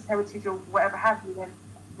it's mixed heritage or whatever have you. Then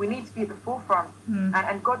we need to be at the forefront,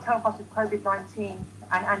 and God help us with COVID-19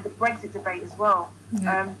 and the Brexit debate as well.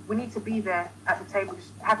 We need to be there at the table,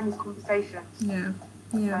 just having these conversations.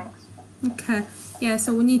 Thanks. Okay. Yeah,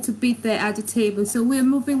 so we need to be there at the table. So we're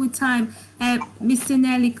moving with time. Mr.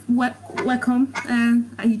 Nelly, welcome.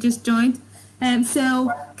 You just joined.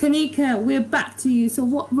 So, Kanika, we're back to you. So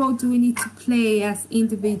what role do we need to play as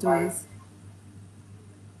individuals?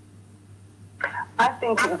 I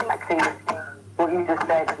think exactly what you just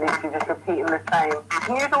said, literally just repeating the same.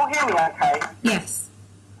 Can you all hear me okay? Yes.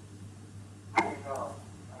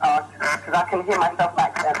 Because I can hear myself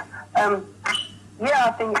back then. Yeah,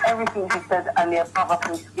 I think everything you said and the above, I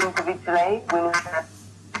think individually we need to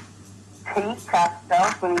teach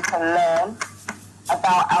ourselves, we need to learn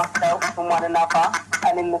about ourselves from one another,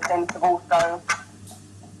 and in the sense of also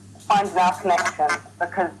finding our connection,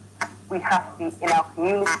 because we have to be in our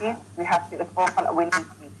communities, we have to be at the forefront, and we need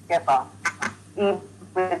to be together. Even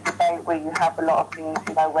with the debate where you have a lot of things,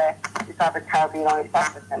 where it's either Caribbean or it's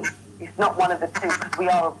African, it's not one of the two, because we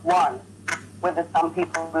are of one, whether some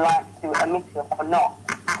people like to admit it or not.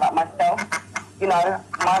 Like myself,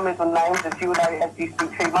 my middle name, as you know, as you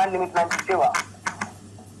speak to, my middle name is Stewart.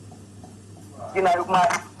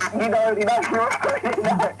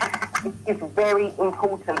 It's very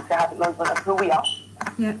important to have acknowledgement of who we are.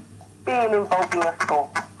 Yeah. Being involved in your school.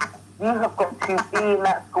 You have got to be in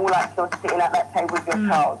that school like you're sitting at that table with your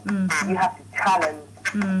child. You have to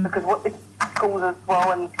challenge. Because what the schools as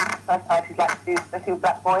well and societies like to do, especially with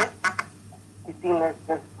Black boys, is seen as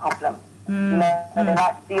a problem. They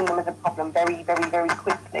like seeing them as a problem very, very, very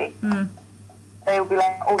quickly. They'll be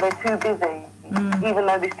like, oh, they're too busy. Even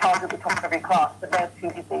though this child's at the top of every class, but they're too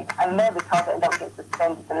busy. And they're the child that don't get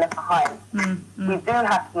suspended and left behind. We do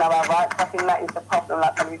have to know our rights. I think that is the problem.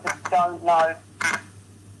 Like, we just don't know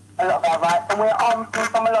a lot of our rights. And we're armed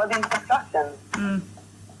from a lot of these discussions.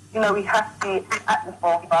 We have to be at the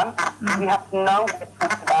forefront. We have to know what it's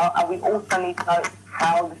talked about. And we also need to know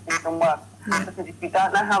how the system works. Because if you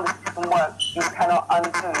don't know how the system works, you cannot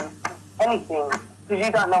undo anything. Because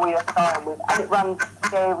you don't know where you're starting with, and it runs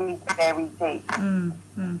very, very deep.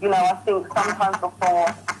 I think sometimes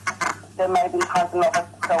before there may be times a lot of us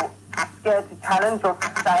felt scared to challenge or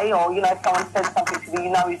to say, or if someone says something to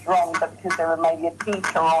you is wrong, but because they're maybe a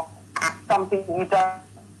teacher or something you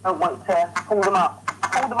don't want to pull them up.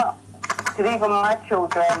 Because even my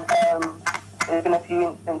children, there's been a few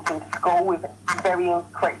incidents in school with very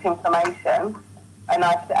incorrect information, and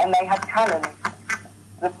they had challenged.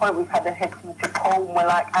 To the point we've had the head teacher call and we're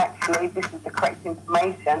like, actually, this is the correct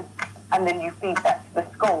information, and then you feed that to the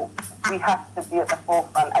school. We have to be at the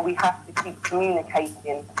forefront, and we have to keep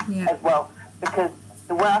communicating as well, because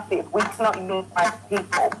the way I see it, if we cannot unify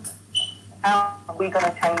people, how are we going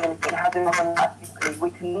to change anything? How do we unite people?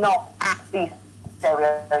 We cannot be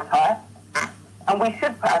stereotyped, and we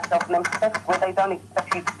should put ourselves in a perspective where they don't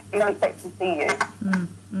expect to see you.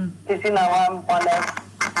 Because I'm one of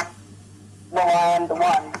well, I am the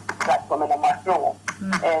one black woman on my floor.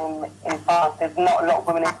 In France, there's not a lot of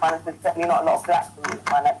women in finance, there's certainly not a lot of black women in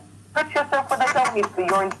finance. Put yourself where they don't need to be.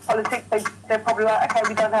 You're in politics, they're probably like, okay,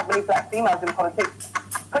 we don't have many black females in politics.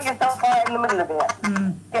 Put yourself right in the middle of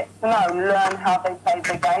it. Get to know, learn how they play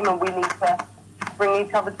the game, and we need to bring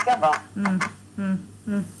each other together.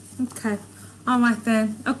 Okay. All right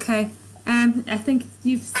then. Okay. I think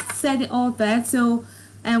you've said it all there. So,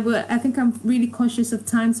 I think I'm really conscious of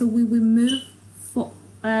time, so we will move for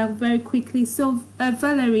very quickly. So,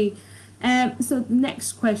 Valerie, so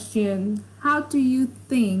next question: how do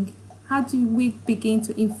we begin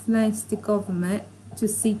to influence the government to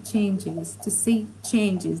see changes? This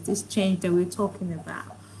change that we're talking about.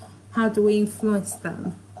 How do we influence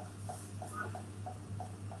them?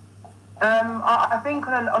 I think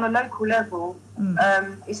on a local level,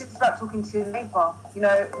 it's just about talking to your neighbour. You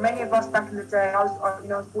know, many of us back in the day, I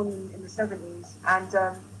was born in the 70s,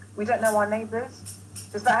 and we don't know our neighbours.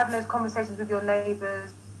 Just about having those conversations with your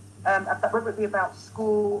neighbours, whether it be about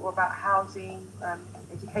school or about housing,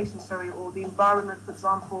 education, or the environment, for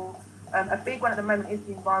example. A big one at the moment is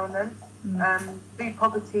the environment. Food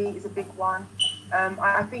poverty is a big one.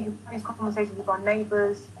 I think these conversations with our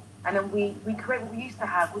neighbours, and then we create what we used to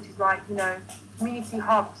have, which is like, you know, community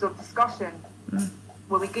hubs of discussion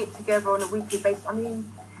where we get together on a weekly basis. I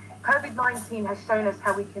mean, COVID-19 has shown us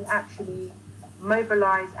how we can actually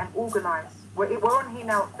mobilise and organise. We're on here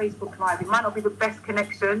now at Facebook Live. It might not be the best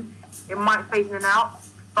connection. It might fade in and out.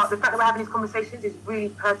 But the fact that we're having these conversations is really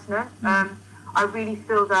pertinent. I really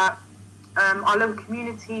feel that our local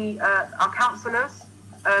community, our councillors,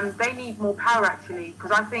 they need more power actually,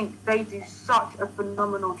 because I think they do such a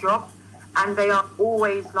phenomenal job, and they are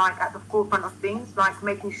always like at the forefront of things, like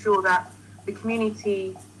making sure that the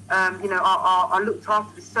community, are looked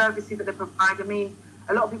after, the services that they provide. I mean,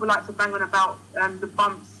 a lot of people like to bang on about the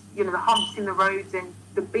bumps, the humps in the roads and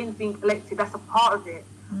the bins being collected. That's a part of it,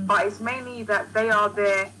 but it's mainly that they are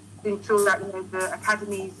there to ensure that the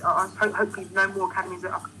academies are hopefully no more academies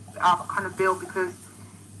that are kind of built, because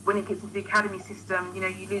when it gets into the academy system, you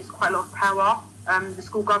lose quite a lot of power. The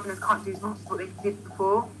school governors can't do as much as what they did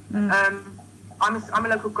before. I'm a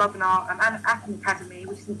local governor and at an academy,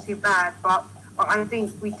 which isn't too bad, but I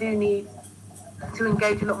think we do need to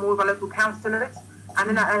engage a lot more with our local councillors. And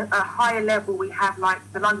then at a higher level, we have like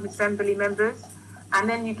the London Assembly members, and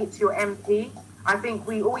then you get to your MP. I think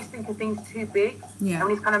we always think of things too big, and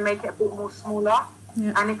we just kind of make it a bit more smaller.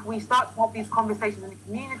 And if we start to have these conversations in the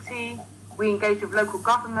community, we engage with local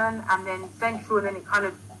government and then central, and then it kind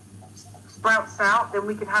of sprouts out, then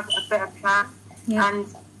we can have a better plan. And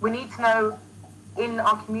we need to know in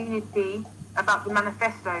our community about the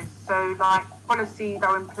manifestos, so like policies that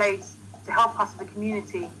are in place to help us as a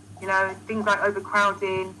community, things like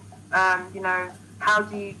overcrowding, how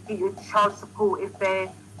do you get your child support if they're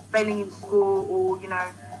failing in school, or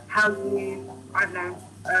how do you,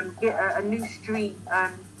 get a new street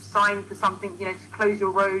sign for something, to close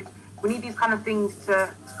your road. We need these kind of things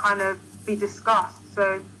to kind of be discussed.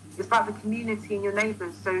 So it's about the community and your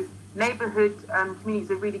neighbours. So neighbourhood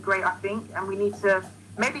communities are really great, I think, and we need to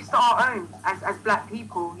maybe start our own as black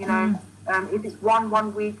people. If it's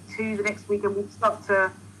one week, two the next week, and we start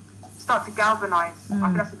to galvanise. I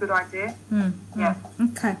think that's a good idea. Yeah.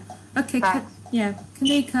 Okay. Thanks.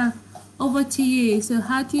 Kanika, over to you. So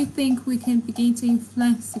how do you think we can begin to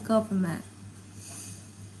influence the government?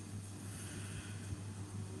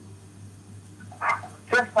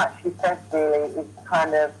 Just like she said, really, it's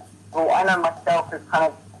kind of, I know myself as kind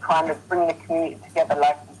of trying to bring the community together,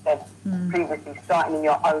 like you said previously, starting in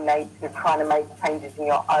your own neighbourhood, trying to make changes in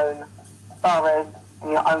your own boroughs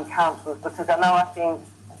and your own councils, because I think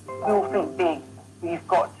we all think big, but you've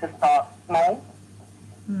got to start small.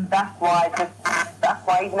 That's why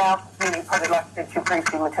even our community project, like I said to you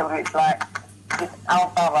briefly, Matilda, it's like, it's our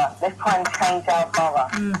borough. Let's try and change our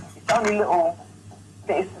borough. It's only little,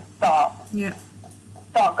 but it's a start.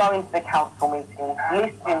 Start going to the council meetings,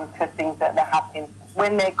 listening to things that are happening.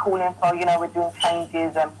 When they're calling for, we're doing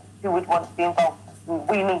changes and who would want to be involved,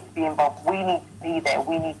 we need to be involved. We need to be there.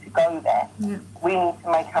 We need to go there. We need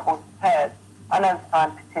to make our voices heard. I know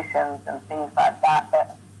sign petitions and things like that,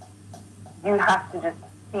 but you have to just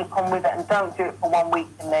keep on with it and don't do it for 1 week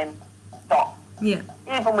and then stop.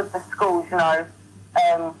 Even with the schools, I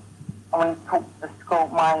want to talk to the school,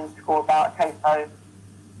 my own school, about, okay, so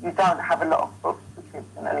you don't have a lot of books for kids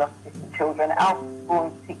and a lot of different children. Our school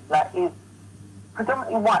in particular is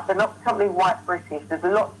predominantly white, but not predominantly white British. There's a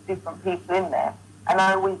lot of different people in there. And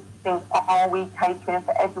I always think, are we catering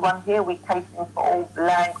for everyone here? Are we catering for all the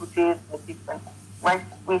languages and the different races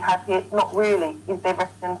we have here? Not really. Is there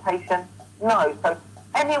representation? No. So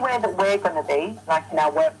anywhere that we're going to be, like in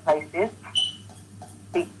our workplaces,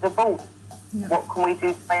 speak to the board. Yeah. What can we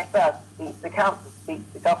do to make us? Speak to the council, speak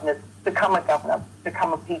to the governors, become a governor,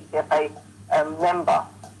 become a PCFA member.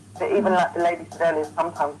 But even like the lady said earlier,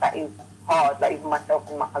 sometimes that is hard. Like even myself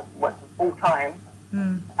and my husband working full time,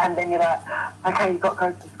 and then you're like, okay, you've got to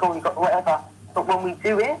go to school, you've got whatever. But when we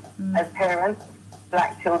do it as parents,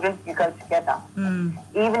 black children, you go together.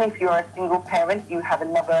 Even if you're a single parent, you have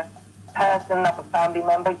another person, another family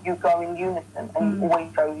member, you go in unison, and you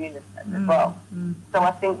always go unison as well. So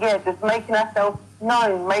I think, just making ourselves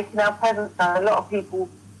known, making our presence known. A lot of people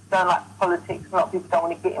don't like politics, a lot of people don't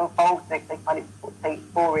want to get involved, they find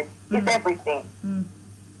it boring. It's everything.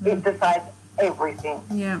 It decides everything.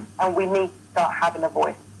 Yeah. And we need to start having a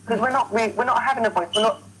voice. Because we're not having a voice, we're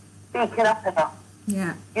not speaking up enough.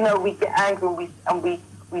 Yeah. You know, we get angry and we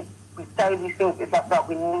say these things. It's like that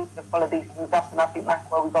we need to follow these things up, and I think that's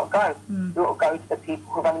where we've got to go. We've got to go to the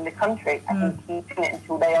people who are running the country and keep doing it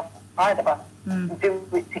until they are tired of us and do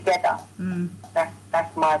it together.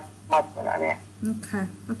 That's my point on it.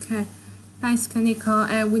 Okay. Thanks, Kanika.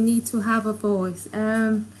 And we need to have a voice.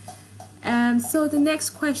 So the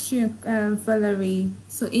next question, Valerie.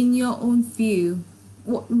 So in your own view,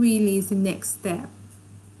 what really is the next step?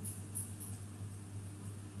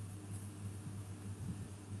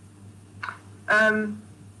 I'm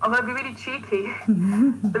going to be really cheeky.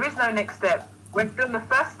 There is no next step. We're still in the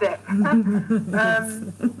first step.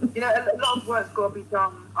 You know, a lot of work's got to be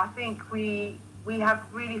done. I think we have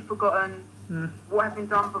really forgotten what has been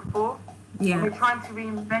done before. Yeah. When we're trying to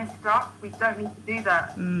reinvent stuff, we don't need to do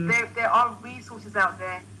that. There are resources out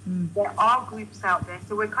there. There are groups out there.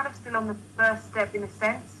 So we're kind of still on the first step in a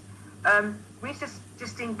sense. We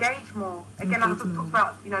just engage more. Again, I talked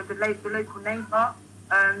about, you know, the local neighbour,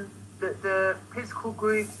 the political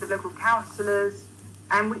groups, the local councillors,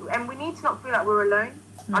 and we need to not feel like we're alone.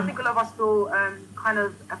 I think a lot of us feel kind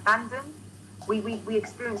of abandoned. We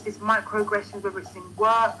experience this microaggression, whether it's in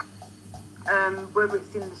work, whether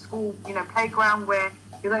it's in the school, you know, playground, where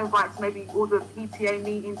you're not invited to maybe all the PTA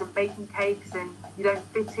meetings and baking cakes and you don't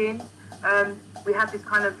fit in. We have this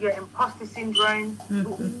kind of imposter syndrome.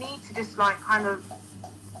 But we need to just like kind of,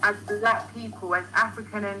 as black people, as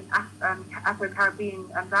African and Afro-Caribbean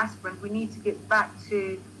diasporans, we need to get back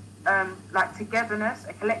to like togetherness,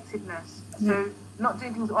 a collectiveness. So not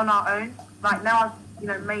doing things on our own. Like now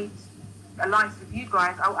I've made alliance with you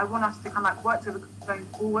guys. I want us to kind of like work together going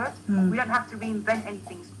forward. We don't have to reinvent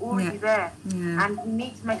anything. It's already there. And we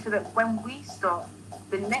need to make sure that when we stop,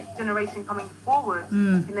 the next generation coming forward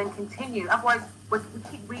can then continue. Otherwise, we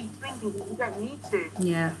keep rethinking things we don't need to.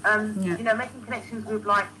 You know, making connections with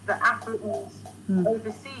like the Africans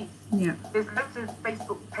overseas. There's loads of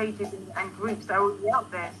Facebook pages and groups that are already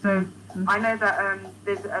out there. So I know that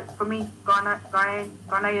there's, for me, Ghanaian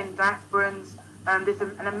diasporans, there's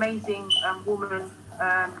an amazing woman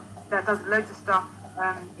that does loads of stuff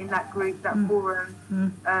in that group, that forum.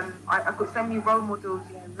 I've got so many role models,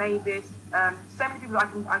 you know, Mavis, so many people I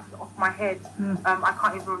can off my head, I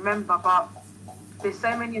can't even remember, but there's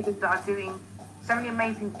so many of them that are doing so many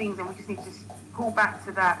amazing things, and we just need to just pull back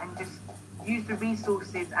to that and just use the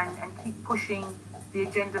resources and keep pushing the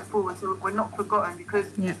agenda forward so we're not forgotten, because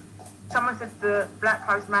someone said the Black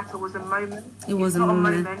Lives Matter was a moment. It's not a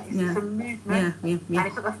moment. It's a movement. And it's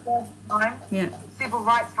not the first time. Civil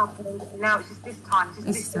rights happened. Now it's just this time. It's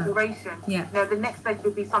just this generation. You know, the next stage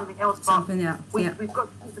will be something else. But we've got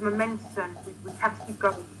to keep the momentum. We have to keep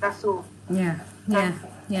going. That's all.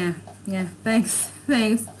 Thanks.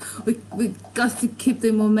 We got to keep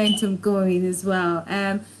the momentum going as well.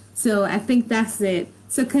 So I think that's it.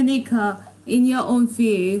 So Kanika, in your own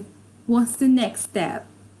view, what's the next step?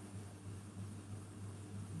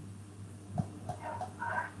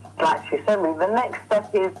 Like you said, the next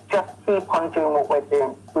step is just keep on doing what we're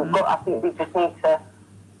doing. I think we just need to,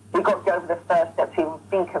 we've got to go over the first step to even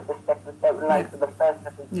think of the second step. And for the first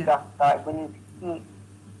step is just like, we need to keep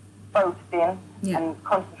focusing and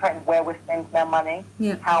concentrating where we're spending our money,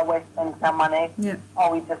 how we're spending our money.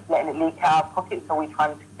 Are we just letting it leak out of our pockets? Are we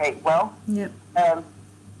trying to create wealth?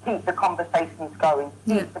 Keep the conversations going.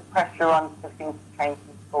 Keep the pressure on for things to change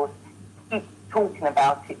in schools. Keep talking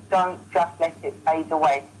about it. Don't just let it fade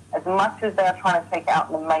away. As much as they're trying to take it out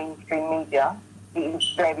in the mainstream media, it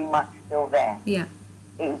is very much still there. It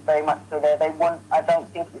is very much still there. I don't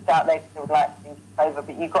think it's out there because they would like to think it's over,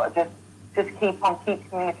 but you've got to just keep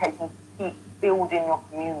communicating, keep building your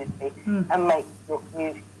community and make your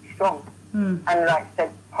community strong. And like I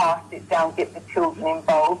said, pass it down, get the children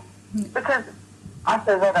involved. Because us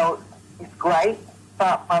as adults, it's great,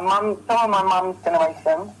 but some of my mum's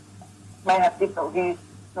generation may have different views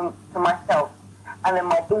to myself. and then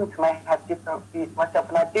my daughter may have different views myself.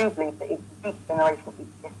 And I do believe that each generation is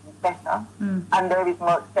getting better, and there is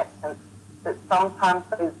more acceptance. That sometimes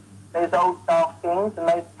those old style things, and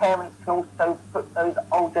those parents can also put those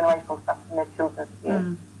old generational stuff in their children's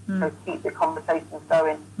ears. So keep the conversations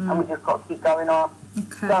going, and we just got to keep going on.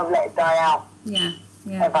 Okay. Don't let it die out. Yeah.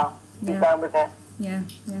 Ever. Keep going with it. Yeah.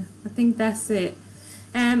 I think that's it.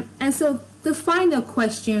 And so the final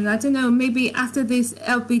question, I don't know, maybe after this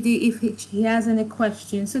LBD, if he has any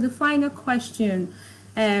questions. So the final question,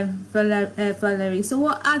 Valerie, so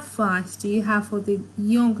what advice do you have for the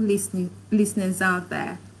young listeners out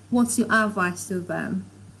there? What's your advice to them?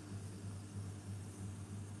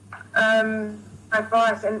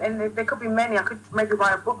 Advice, and there could be many. I could maybe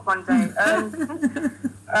write a book one day.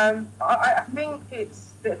 I think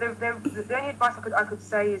it's the only advice I could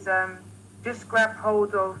say is just grab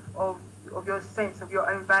hold of your sense of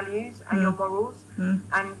your own values and your morals,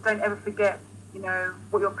 and don't ever forget,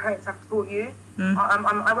 what your parents have taught you.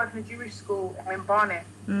 I work in a Jewish school in Barnet,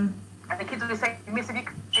 and the kids always say, "Miss, if you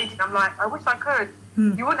could teach," and I'm like, "I wish I could."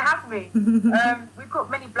 You wouldn't have me. We've got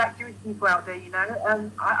many black Jewish people out there,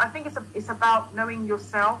 I think it's about knowing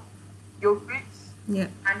yourself, your roots,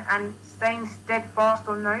 and staying steadfast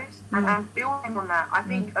on those, and building on that. I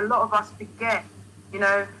think a lot of us forget,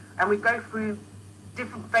 and we go through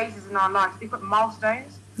different phases in our lives, different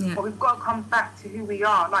milestones, but we've got to come back to who we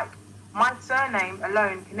are. Like, my surname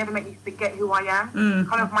alone can never make me forget who I am. The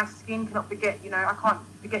colour of my skin cannot forget, I can't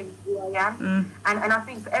forget who I am. And I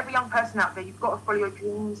think for every young person out there, you've got to follow your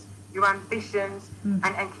dreams, your ambitions,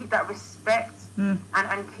 and keep that respect,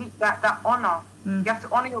 and keep that honour. You have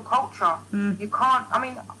to honour your culture. You can't,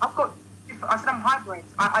 I've got, I said I'm hybrid.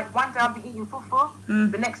 One day I'll be eating fufu,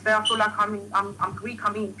 the next day I feel like I'm Greek,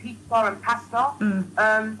 I'm eating pizza and pasta.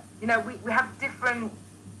 We have different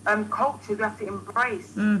cultures we have to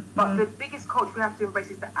embrace, but the biggest culture we have to embrace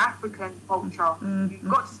is the African culture. You've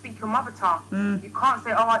got to speak your mother tongue. You can't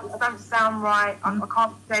say, "Oh, I don't sound right, I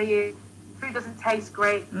can't say it, food doesn't taste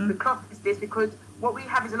great, the cloth is this," because what we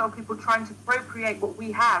have is a lot of people trying to appropriate what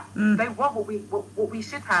we have. They want what we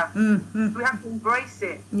should have. So we have to embrace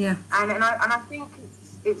it. And I think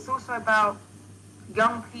it's also about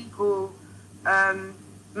young people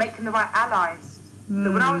making the right allies.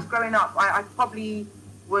 So when I was growing up, I probably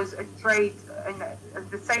was a trade, and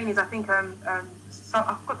the saying is, I think, I've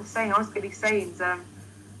got the saying, I always get these sayings, a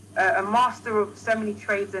master of so many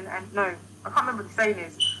trades, and no, I can't remember what the saying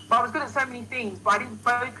is, but I was good at so many things, but I didn't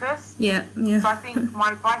focus. So I think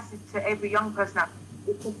my advice is to every young person out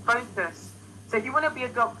there is to focus. So if you want to be a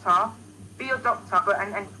doctor, be a doctor, but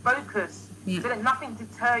and focus, so that nothing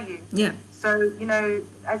deter you. So,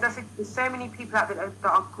 as I said, there's so many people out there that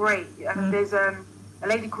are great. There's a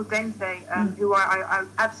lady called Dente, who I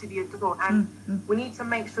absolutely adore, and we need to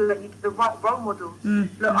make sure that you get the right role models.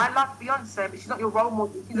 Look, I love Beyonce, but she's not your role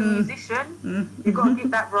model. She's a musician. You've got to get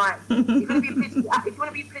that right. If you want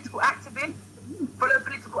to be a political activist, follow a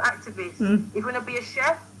political activist. If you want to be a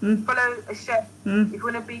chef, follow a chef. If you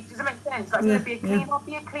want to be, does it make sense? Like, you want to be a cleaner,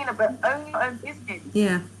 be a cleaner, but own your own business. Do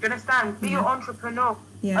you understand? Be your entrepreneur.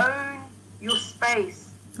 Own your space.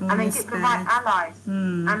 And then get the right allies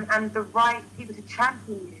and the right people to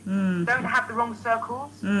champion you. Don't have the wrong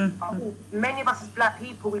circles. Many of us as black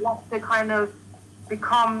people, we like to kind of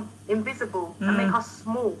become invisible and make us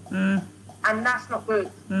small. And that's not good.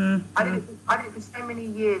 I did it for so many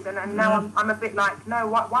years, and now I'm a bit like, no,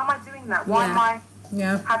 why am I doing that? Why am I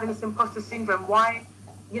having this imposter syndrome? Why,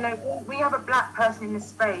 we have a black person in this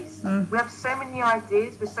space. We have so many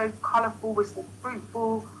ideas. We're so colourful. We're so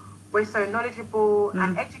fruitful. We're so knowledgeable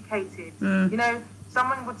and educated.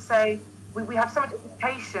 Someone would say we have so much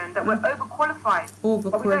education that we're overqualified,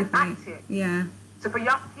 but we don't act it. So for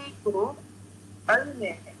young people, own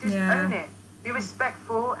it. Just own it. Be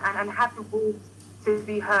respectful and have the voice to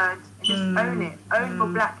be heard. And just own it. Own your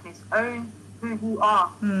blackness. Own who you are.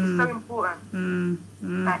 It's so important.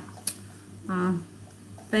 Thanks.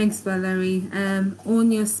 Thanks, Valerie.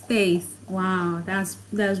 Own your space. Wow, that's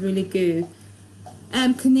really good.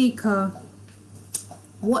 Kanika,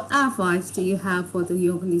 what advice do you have for the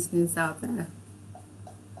young listeners out there?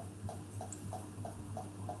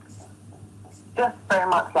 Just very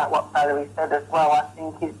much like what Valerie said as well, I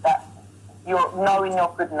think is that you're knowing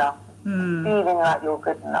you're good enough, feeling like you're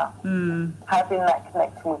good enough, having that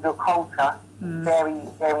connection with your culture, very,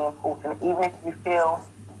 very important, even if you feel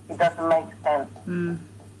it doesn't make sense.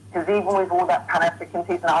 Because even with all that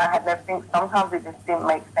Pan-Africanism I had there, think sometimes it just didn't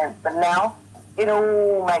make sense, but now it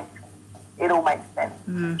all makes sense.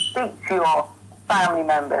 Speak to your family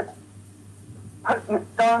members.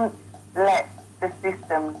 Don't let the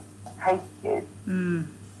system take you.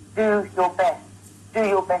 Do your best. do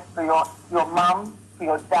your best for your mum, for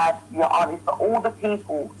your dad, your aunties, for all the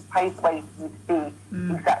people who paved the way for you to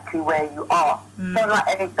be exactly where you are. Don't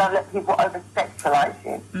let people over-sexualize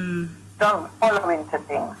you. Don't follow into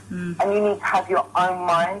things. And you need to have your own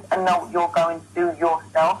mind and know what you're going to do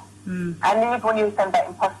yourself. And even when you send that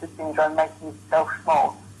imposter syndrome, making yourself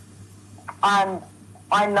small, and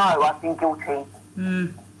I know I've been guilty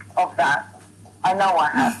of that. I know I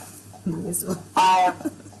have.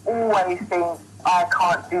 I've always think I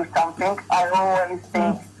can't do something. I always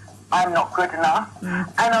think I'm not good enough. And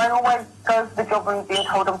I always go for the job and being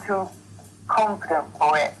told I'm too confident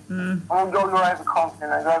for it. Or you're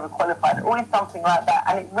overconfident or you're overqualified. Always something like that.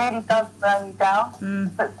 And it really does burn you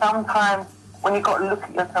down. But sometimes when you've got to look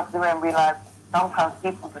at yourself in the mirror and realise sometimes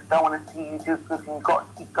people just don't want to see you do good and you've got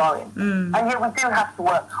to keep going. And yet we do have to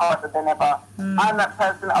work harder than ever. I'm that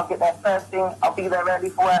person, I'll get there first thing, I'll be there early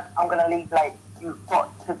for work, I'm going to leave late. You've got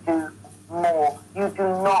to do more. You do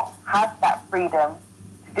not have that freedom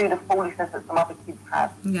to do the foolishness that some other kids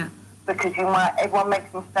have. Yeah. Because everyone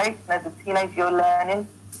makes mistakes, and as a teenager you're learning,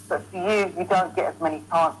 but for you, you don't get as many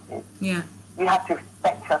chances. Yeah. You have to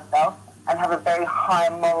respect yourself and have a very high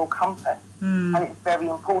moral compass. And it's very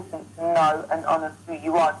important to know and honour who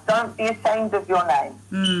you are. Don't be ashamed of your name,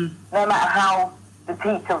 no matter how the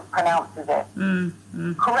teacher pronounces it.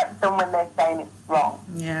 Correct them when they're saying it's wrong.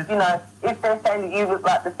 Yeah. You know, if they're saying that you look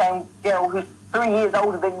like the same girl who's 3 years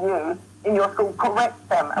older than you in your school, correct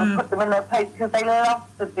them and put them in their place because they love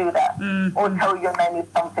to do that. Or tell your name is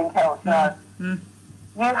something else. No. You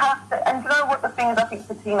have to, and you know what the thing is, I think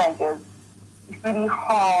for teenagers, it's really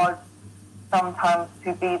hard sometimes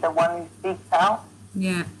to be the one who speaks out.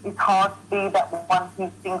 Yeah. It's hard to be that one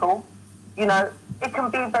who's single. You know, it can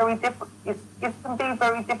be very difficult. It can be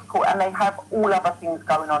very difficult, and they have all other things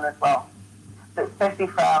going on as well. But especially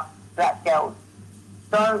for our black girls,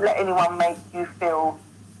 don't let anyone make you feel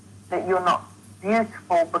that you're not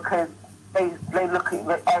beautiful because they look at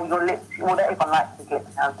you, oh, your lips. Well, everyone likes the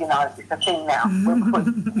lips now. You know, it's a thing now.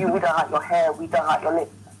 We don't like your hair. We don't like your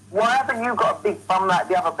lips. Why haven't you got a big bum like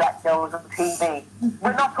the other black girls on TV?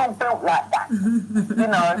 We're not all built like that. You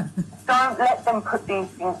know, don't let them put these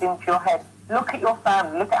things into your head. Look at your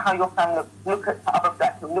family. Look at how your family looks. Look at the other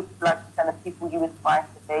black people. Look like the people you aspire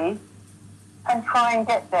to be. And try and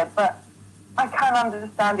get there. But I can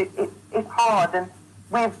understand it's hard. And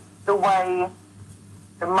with the way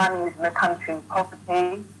the money is in the country in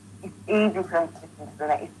poverty, it's easy for them to listen to the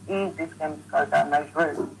net. It's easy for them to go down those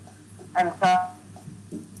routes. And so...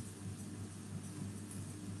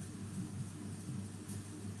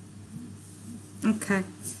 Okay.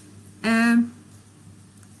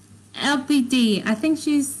 LBD, I think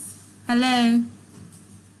she's... Hello?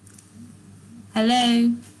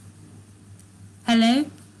 Hello? Hello?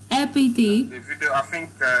 LBD? The video, I think...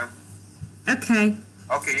 Okay.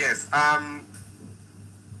 Okay, yes. I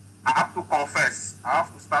have to confess. I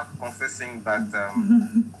have to start confessing that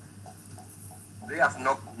they have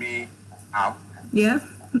knocked me out. Yeah.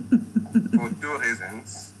 For 2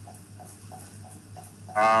 reasons.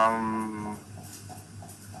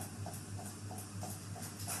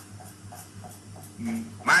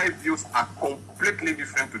 My views are completely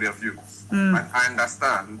different to their views. But I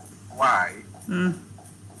understand why.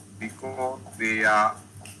 Because they are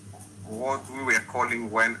what we were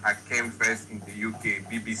calling when I came first in the UK,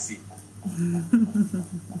 BBC.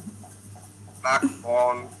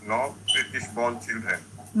 Black-born, British-born children.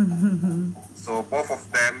 So both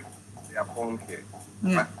of them, they are born here.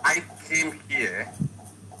 Yeah. But I came here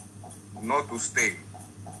not to stay.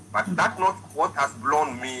 But that's not what has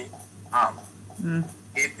blown me out.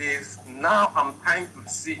 It is now I'm trying to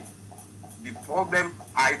see the problem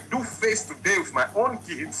I do face today with my own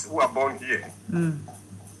kids who are born here.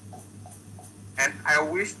 And I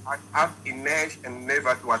wish I had Inej and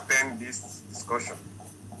Neva to attend this discussion,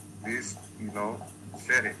 this,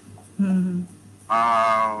 sharing.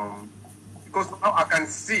 Because now I can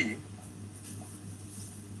see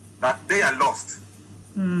that they are lost.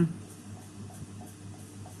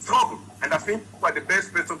 Struggle. And I think you are the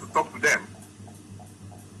best person to talk to them.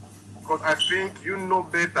 Because I think you know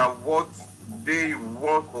better what they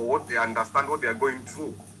want or what they understand, what they are going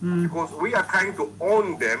through. Because we are trying to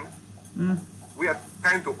own them. We are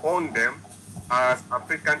trying to own them as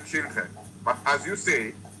African children. But as you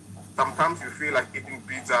say, sometimes you feel like eating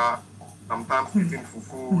pizza, sometimes eating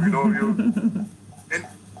fufu, And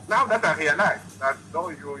now that I realize that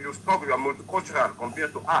you struggle, you are multicultural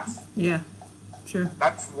compared to us. Yeah, sure.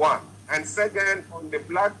 That's one. And second, on the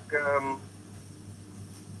Black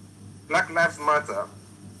Lives Matter,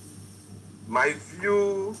 my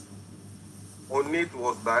view on it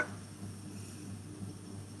was that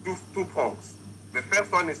two points. The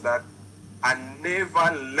first one is that I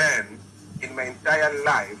never learned in my entire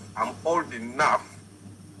life, I'm old enough,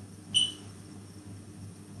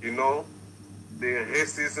 you know, the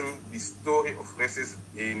racism, the story of racism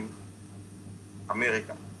in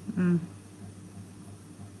America.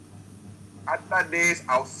 Other days,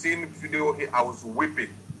 I was seeing video here, I was weeping.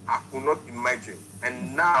 I could not imagine.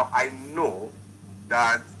 And now I know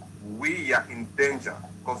that we are in danger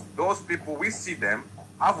because those people, we see them,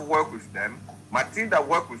 I've worked with them. Matilda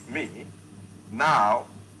worked with me. Now,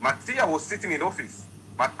 Matilda was sitting in office,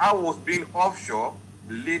 but I was being offshore,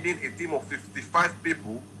 leading a team of 55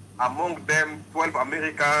 people, among them 12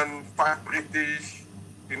 American, 5 British,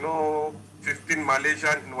 you know, 15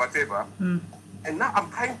 Malaysian, and whatever. And now I'm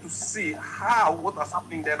trying to see what was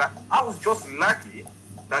happening there. That I was just lucky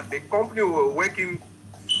that the company we were working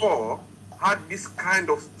for had this kind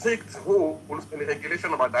of strict rules and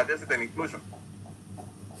regulation about diversity and inclusion.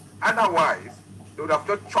 Otherwise, they would have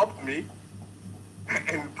just chopped me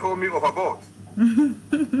and thrown me overboard,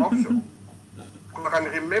 offshore. Because I can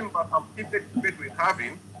remember some debate we're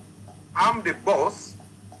having. I'm the boss,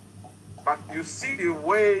 but you see the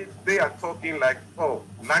way they are talking like, oh,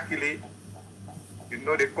 luckily, you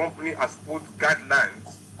know, the company has put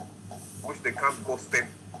guidelines which they can't go step,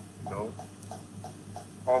 you know,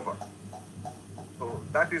 over. So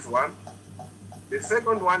that is one. The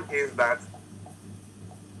second one is that,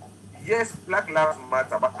 yes, Black Lives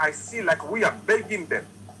Matter, but I see like we are begging them.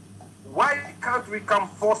 Why can't we come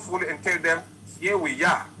forcefully and tell them, here we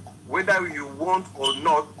are, whether you want or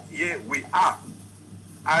not, here we are.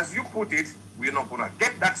 As you put it, we're not gonna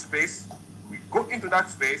get that space. We go into that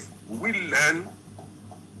space, we learn,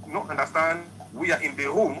 you know, understand, we are in the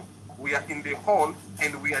room, we are in the hall,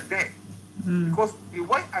 and we are there. Because the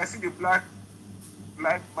way I see the Black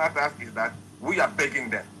Lives Matter is that we are begging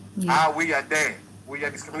them. We are there. We are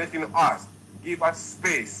discriminating us. Give us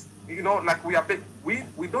space. You know, like we are begging.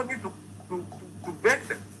 We don't need to beg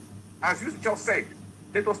them. As you just said,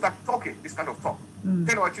 let us start talking this kind of talk.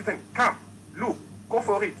 Tell our children, come, look, go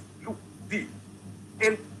for it. Look,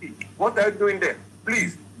 what are you doing there?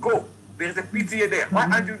 Please, go. There's a PTA there. Why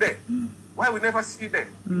aren't you there? Why we never see you there?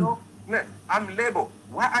 You know, I'm Labour.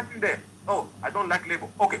 Why aren't you there? Oh, I don't like Labour.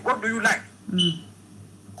 Okay, what do you like?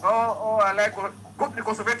 I like, go to the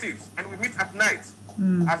Conservatives and we meet at night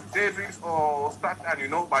as Davis or Stratton, you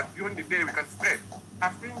know, but during the day we can spread. I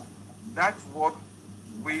think that's what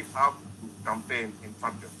we have to campaign in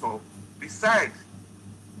champion. So besides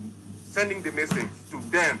sending the message to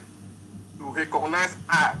them to recognize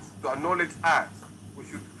us, to acknowledge us, we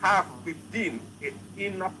should have within an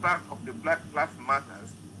inner part of the Black Lives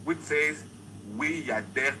Matters which says we are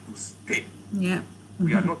there to stay.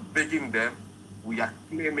 We are not begging them, we are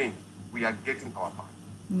claiming we are getting our part.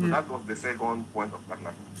 So that was the second point of Black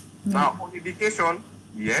Lives Matter. Now, on education,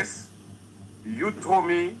 yes, you throw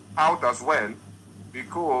me out as well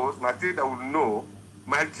because Matilda will know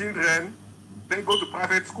my children, they go to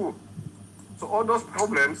private school. So all those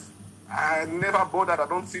problems, I never bothered, I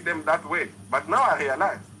don't see them that way. But now I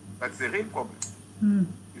realize that's a real problem.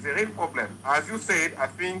 It's a real problem. As you said, I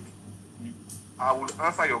think I will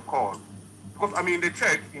answer your call. Because I mean, in the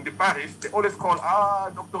church, in the parish, they always call,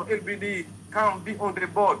 Dr. LBD, come be on the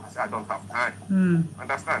board. I say, I don't have time.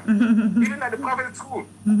 Understand? Even at the private school,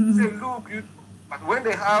 say, look, but when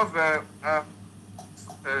they have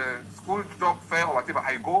school job fair or whatever,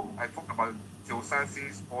 I go, I talk about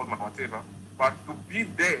geosciences, all my whatever. But to be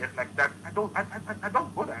there like that, I don't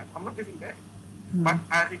bother. I'm not even there. But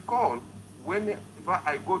I recall whenever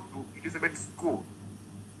I go to Elizabeth School,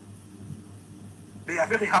 they are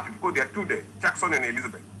very happy because they are two there, Jackson and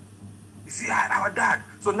Elizabeth. You see, our dad.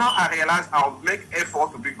 So now I realize I'll make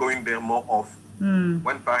effort to be going there more often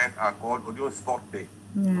when parents are called or during sport day.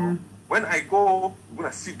 So when I go, I'm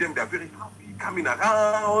going to see them, they're very happy, coming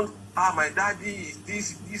around. My daddy is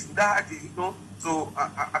this, that, you know. So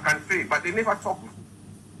I can say, but they never talk with me.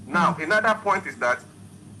 Now, another point is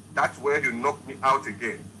that's where you knock me out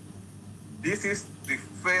again. This is the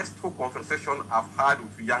first true conversation I've had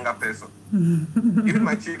with a younger person. Even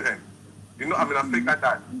my children. You know, I'm an African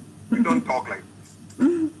dad. We don't talk like this.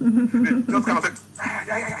 They just kind of say,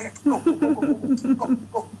 go.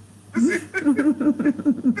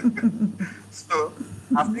 So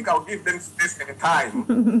I think I'll give them space and time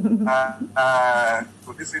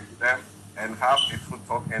to listen to them and have a full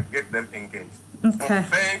talk and get them engaged. Okay. So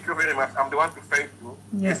thank you very much. I'm the one to thank you.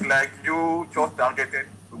 Yeah. It's like you just targeted.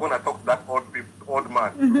 We're going to talk to that old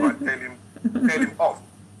man. We're going to tell him off.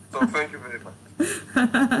 So thank you very much.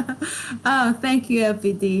 Oh, thank you,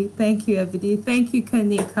 FBD. Thank you, FBD. Thank you,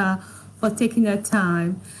 Kanika, for taking the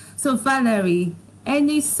time. So, Valerie,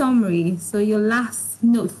 any summary, so your last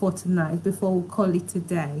note for tonight before we call it a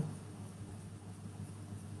day?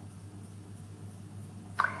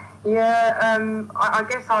 Yeah, I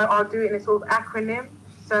guess I'll do it in a sort of acronym.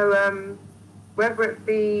 So whether it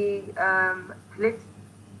be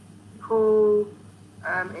political,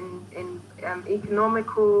 in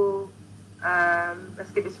economical,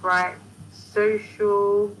 let's get this right,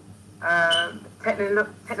 social,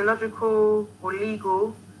 technological or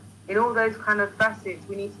legal, in all those kind of facets,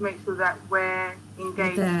 we need to make sure that we're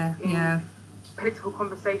engaged in political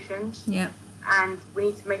conversations. Yeah. And we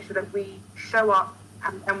need to make sure that we show up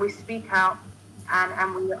and we speak out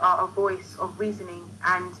and we are a voice of reasoning.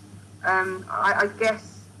 And I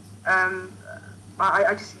guess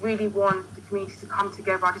I just really want the community to come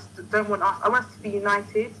together. I just don't want us, I want us to be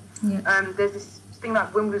united. Yeah. There's this thing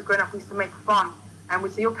like when we was growing up, we used to make fun. And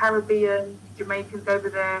we'd say, you're Caribbean, Jamaicans over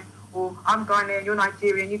there, or I'm Ghanaian, you're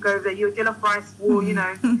Nigerian, you go over there, you're jollof rice war, you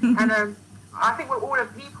know. And I think we're all a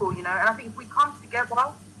people, you know, and I think if we come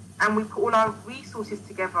together and we put all our resources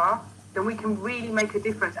together, then we can really make a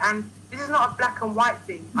difference. And this is not a black and white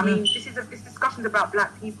thing. I mean, this discussion is about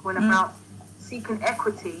black people and about seeking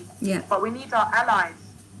equity. Yeah. But we need our allies.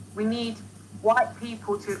 We need white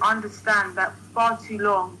people to understand that far too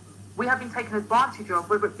long we have been taken advantage of,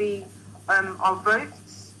 whether it be our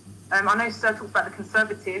votes. I know Sir talks about the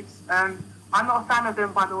Conservatives. I'm not a fan of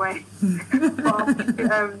them, by the way.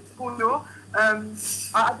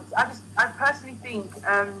 I personally think,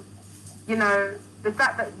 you know, the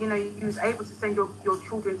fact that, you know, you was able to send your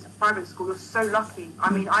children to private school, you're so lucky. I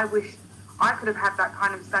mean, I wish I could have had that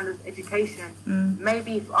kind of standard education.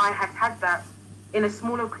 Maybe if I had that in a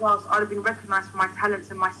smaller class, I'd have been recognised for my talents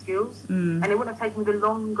and my skills, and it wouldn't have taken me the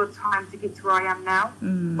longer time to get to where I am now.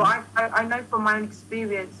 But I know from my own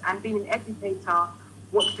experience and being an educator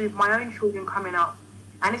what to do with my own children coming up.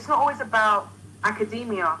 And it's not always about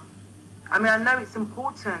academia. I mean, I know it's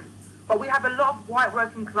important, but we have a lot of white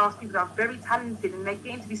working class people that are very talented and they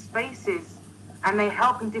get into these spaces and they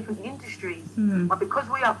help in different industries. But because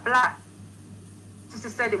we are black, Sister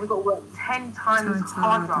said it, we've got to work 10 times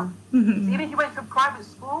harder. So even if you went to private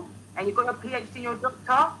school and you got your PhD and your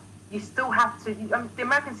doctor, you still have to, the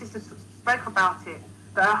American sister spoke about it,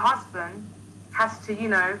 that her husband has to, you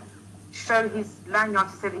know, show his lanyard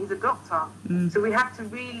to say that he's a doctor. So we have to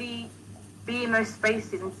really be in those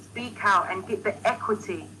spaces and speak out and get the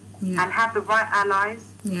equity and have the right allies.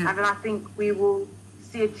 And then I think we will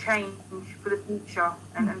see a change for the future.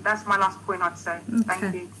 And that's my last point, I'd say.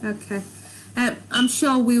 Thank you. Okay. I'm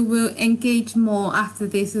sure we will engage more after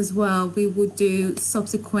this as well. We will do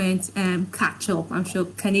subsequent catch up. I'm sure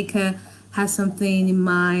Kanika has something in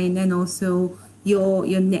mind, and also your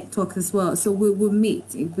network as well. So we will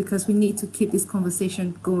meet because we need to keep this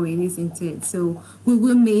conversation going, isn't it? So we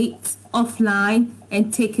will meet offline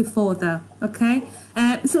and take it further. Okay.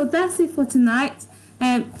 So that's it for tonight.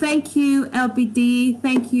 Thank you, LBD.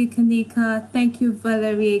 Thank you, Kanika. Thank you,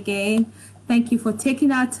 Valerie, again. Thank you for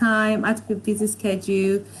taking our time out of your busy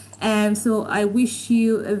schedule. So I wish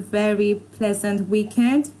you a very pleasant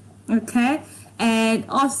weekend. Okay. And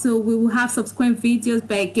also we will have subsequent videos,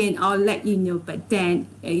 but again, I'll let you know, but then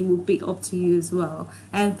it will be up to you as well.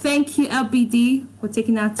 And thank you, LBD, for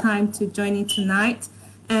taking our time to join in tonight.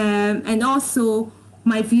 And also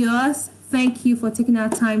my viewers, thank you for taking our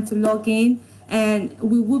time to log in. And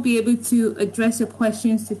we will be able to address your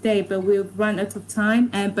questions today, but we've run out of time.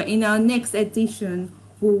 But in our next edition,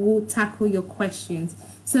 we will tackle your questions.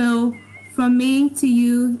 So from me to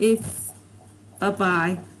you, it's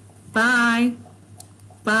bye-bye. Bye.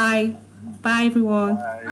 Bye. Bye, everyone. Bye.